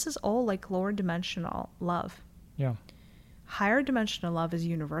 This is all like lower dimensional love. Yeah. Higher dimensional love is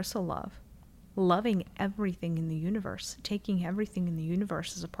universal love. Loving everything in the universe, taking everything in the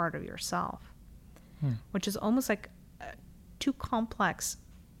universe as a part of yourself, which is almost like too complex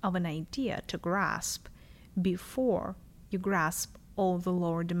of an idea to grasp before you grasp all the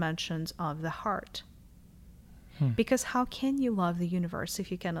lower dimensions of the heart. Because how can you love the universe if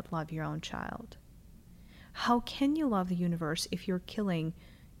you cannot love your own child? How can you love the universe if you're killing,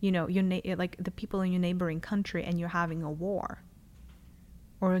 like the people in your neighboring country and you're having a war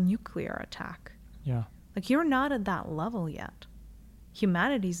or a nuclear attack? Yeah. Like, you're not at that level yet.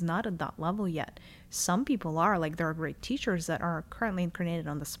 Humanity's not at that level yet. Some people are, like, there are great teachers that are currently incarnated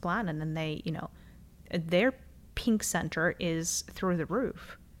on this planet, and they, their pink center is through the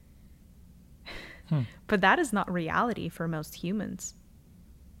roof. But that is not reality for most humans.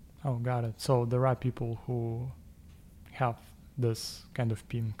 Oh, got it. So there are people who have this kind of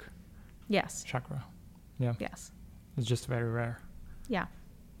pink Yes. chakra. Yeah. Yes. It's just very rare. Yeah.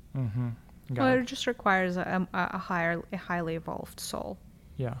 Mm-hmm. Well, it just requires a highly evolved soul.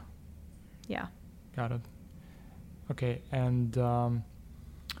 Yeah. Yeah. Got it. Okay, and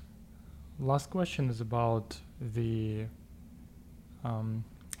last question is about the,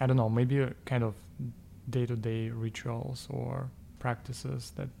 I don't know, maybe a kind of day-to-day rituals or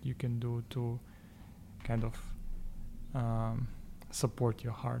practices that you can do to kind of support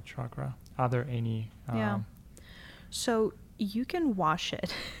your heart chakra. Are there any? Yeah. So you can wash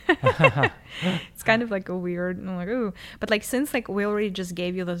it. It's kind of like a weird, I'm like, ooh. But like, since like we already just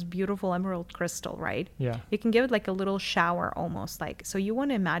gave you this beautiful emerald crystal, right? Yeah. You can give it like a little shower almost, like, so you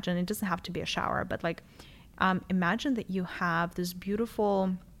want to imagine, it doesn't have to be a shower, but like, imagine that you have this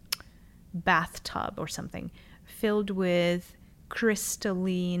beautiful bathtub or something filled with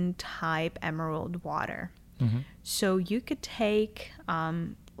crystalline type emerald water. Mm-hmm. So you could take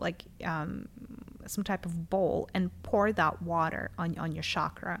some type of bowl and pour that water on your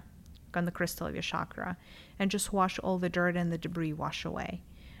chakra, on the crystal of your chakra, and just wash all the dirt and the debris wash away.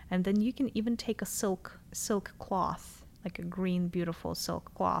 And then you can even take a silk cloth, like a green beautiful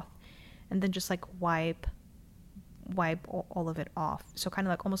silk cloth, and then just like wipe all of it off. So kind of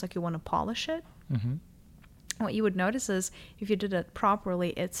like almost like you want to polish it. Mm-hmm. What you would notice is if you did it properly,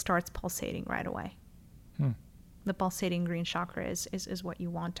 it starts pulsating right away. The pulsating green chakra is what you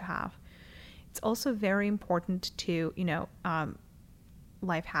want to have. It's also very important to,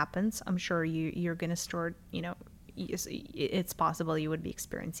 life happens. I'm sure you're going to start, it's possible you would be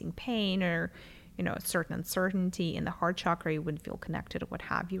experiencing pain or, a certain uncertainty in the heart chakra. You wouldn't feel connected or what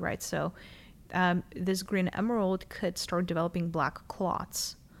have you, right? So this green emerald could start developing black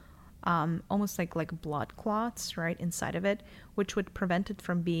clots, almost like blood clots, right, inside of it, which would prevent it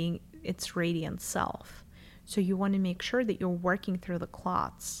from being its radiant self. So you want to make sure that you're working through the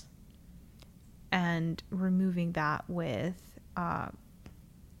clots and removing that with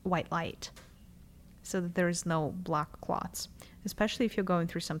white light so that there is no black clots, especially if you're going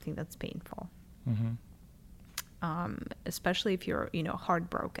through something that's painful. Mm-hmm. Especially if you're,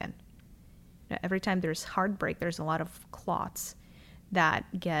 heartbroken. Every time there's heartbreak, there's a lot of clots that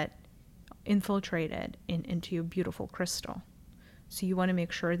get infiltrated into your beautiful crystal. So you want to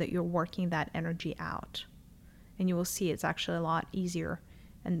make sure that you're working that energy out. And you will see it's actually a lot easier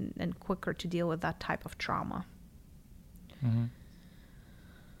and quicker to deal with that type of trauma. Mm-hmm.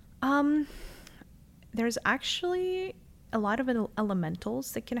 There's actually a lot of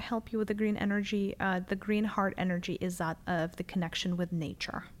elementals that can help you with the green energy. The green heart energy is that of the connection with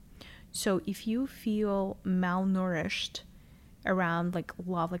nature. So if you feel malnourished around like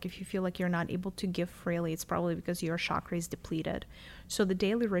love, like if you feel like you're not able to give freely, it's probably because your chakra is depleted. So the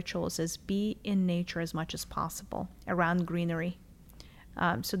daily rituals is be in nature as much as possible around greenery.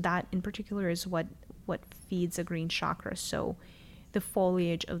 So that in particular is what feeds a green chakra. So the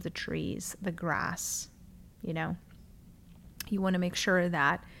foliage of the trees, the grass, you want to make sure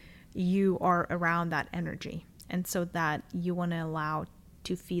that you are around that energy. And so that you want to allow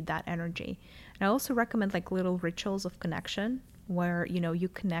to feed that energy. And I also recommend like little rituals of connection where, you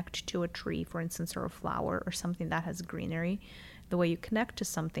connect to a tree, for instance, or a flower or something that has greenery. The way you connect to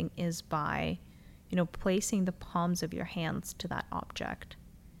something is by, placing the palms of your hands to that object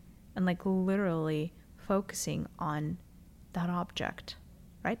and like literally focusing on that object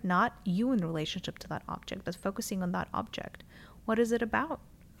right? Not you in relationship to that object, but focusing on that object. What is it about?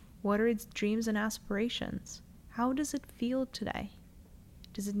 What are its dreams and aspirations? How does it feel today?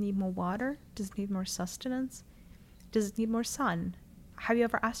 Does it need more water? Does it need more sustenance? Does it need more sun? Have you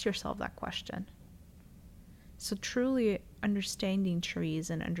ever asked yourself that question? So truly understanding trees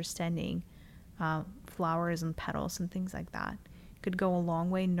and understanding flowers and petals and things like that could go a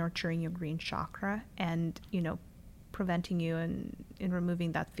long way in nurturing your green chakra and, preventing you in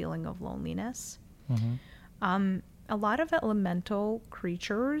removing that feeling of loneliness. Mm-hmm. A lot of elemental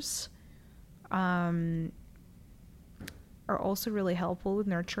creatures are also really helpful with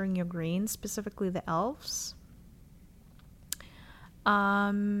nurturing your green, specifically the elves.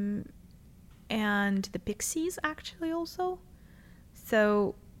 And the pixies actually also.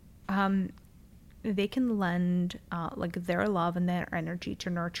 So they can lend their love and their energy to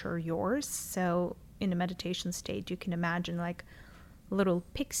nurture yours. So in a meditation state, you can imagine like little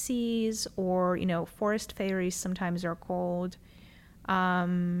pixies or, forest fairies sometimes are called,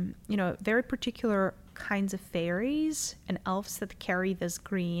 very particular kinds of fairies and elves that carry this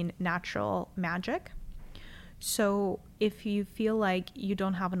green natural magic. So if you feel like you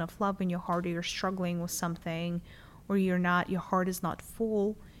don't have enough love in your heart, or you're struggling with something, or your heart is not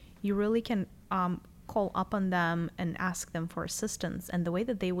full, you really can call up on them and ask them for assistance. And the way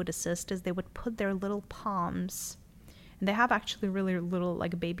that they would assist is they would put their little palms, and they have actually really little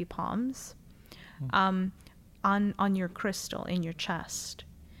like baby palms, on your crystal in your chest,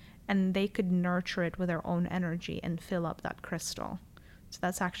 and they could nurture it with their own energy and fill up that crystal. So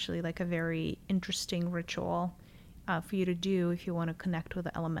that's actually like a very interesting ritual for you to do if you want to connect with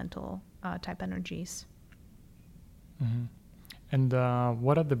the elemental type energies. Mm-hmm. And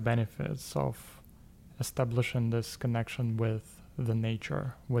what are the benefits of establishing this connection with the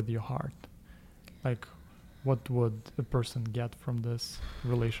nature, with your heart? Like, what would a person get from this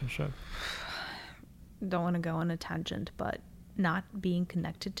relationship? Don't want to go on a tangent, but not being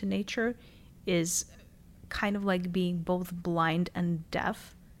connected to nature is kind of like being both blind and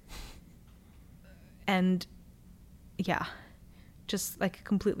deaf. And yeah, just like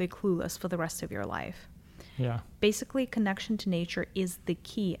completely clueless for the rest of your life. Yeah. Basically, connection to nature is the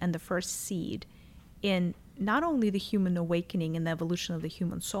key and the first seed in not only the human awakening and the evolution of the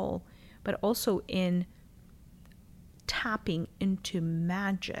human soul, but also in tapping into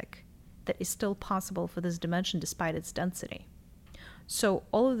magic that is still possible for this dimension despite its density. So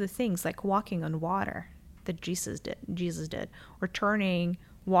all of the things like walking on water that Jesus did, or turning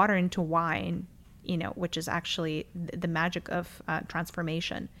water into wine, which is actually the magic of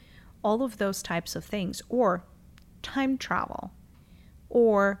transformation, all of those types of things, or time travel,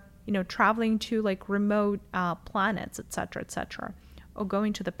 or traveling to like remote planets, etc., or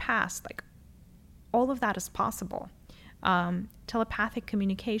going to the past, like all of that is possible. Telepathic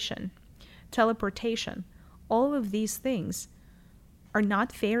communication, teleportation, all of these things are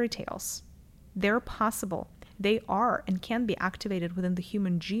not fairy tales. They're possible. They are and can be activated within the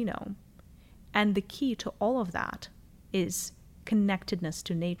human genome. And the key to all of that is connectedness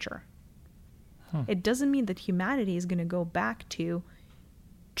to nature. It doesn't mean that humanity is going to go back to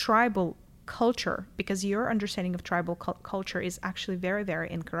tribal culture, because your understanding of tribal culture is actually very,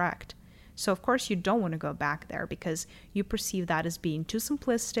 very incorrect. So of course you don't want to go back there because you perceive that as being too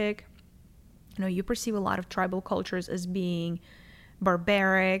simplistic. You perceive a lot of tribal cultures as being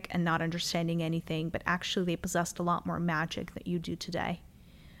barbaric and not understanding anything, but actually they possessed a lot more magic than you do today.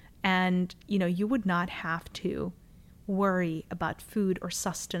 And, you would not have to worry about food or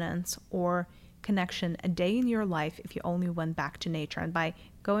sustenance or connection a day in your life if you only went back to nature. And by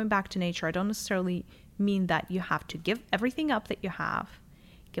going back to nature, I don't necessarily mean that you have to give everything up that you have,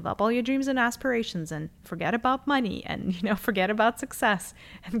 give up all your dreams and aspirations and forget about money and, forget about success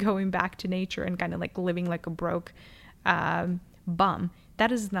and going back to nature and kind of like living like a broke bum.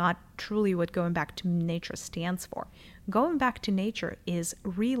 That is not truly what going back to nature stands for. Going back to nature is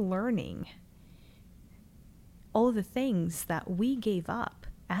relearning all the things that we gave up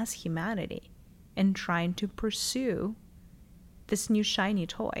as humanity and trying to pursue this new shiny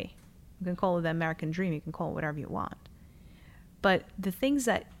toy. You can call it the American dream, you can call it whatever you want. But the things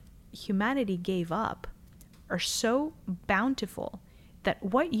that humanity gave up are so bountiful that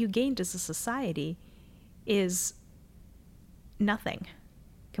what you gained as a society is nothing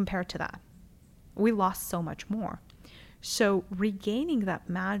compared to that. We lost so much more. So regaining that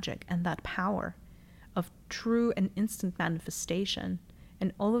magic and that power of true and instant manifestation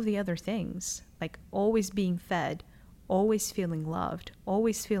and all of the other things, like always being fed, always feeling loved,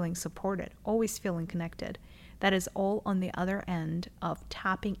 always feeling supported, always feeling connected, that is all on the other end of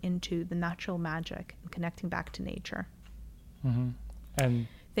tapping into the natural magic and connecting back to nature. Mm-hmm. And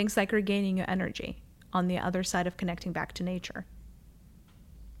things like regaining your energy on the other side of connecting back to nature.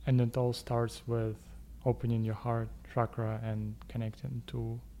 And it all starts with opening your heart chakra and connecting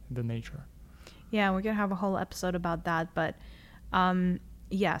to the nature. Yeah, we're going to have a whole episode about that. But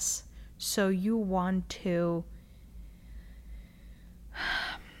yes, so you want to...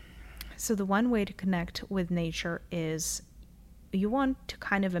 So the one way to connect with nature is you want to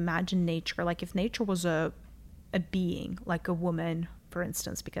kind of imagine nature, like if nature was a being, like a woman, for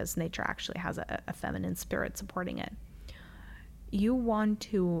instance, because nature actually has a feminine spirit supporting it. You want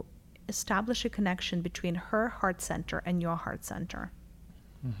to establish a connection between her heart center and your heart center.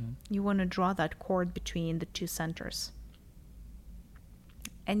 Mm-hmm. You want to draw that cord between the two centers.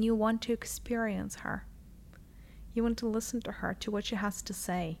 And you want to experience her. You want to listen to her, to what she has to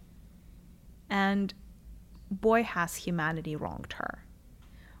say. And boy, has humanity wronged her.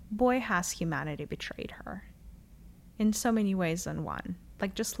 Boy, has humanity betrayed her. In so many ways than one.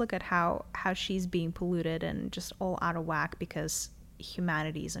 Like, just look at how she's being polluted and just all out of whack because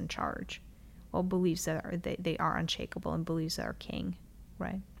humanity is in charge. Well, believes that they are unshakable and believes they're king,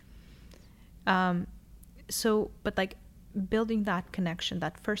 right? But like building that connection,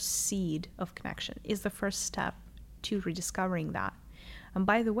 that first seed of connection is the first step to rediscovering that. And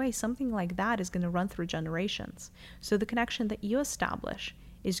by the way, something like that is going to run through generations. So the connection that you establish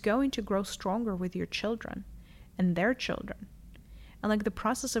is going to grow stronger with your children and their children. And like the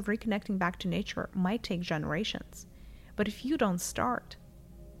process of reconnecting back to nature might take generations. But if you don't start,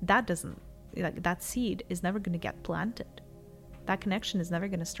 that seed is never going to get planted. That connection is never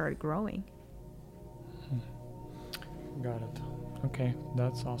going to start growing. Got it. Okay,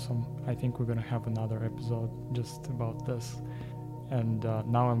 that's awesome. I think we're going to have another episode just about this. And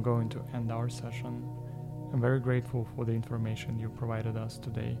now I'm going to end our session. I'm very grateful for the information you provided us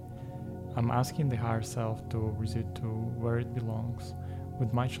today. I'm asking the higher self to visit to where it belongs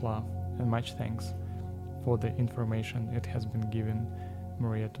with much love and much thanks for the information it has been given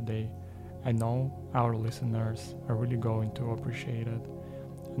Maria today. I know our listeners are really going to appreciate it.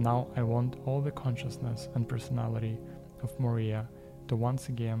 Now I want all the consciousness and personality of Maria to once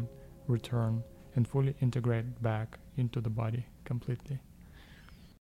again return and fully integrate back into the body completely.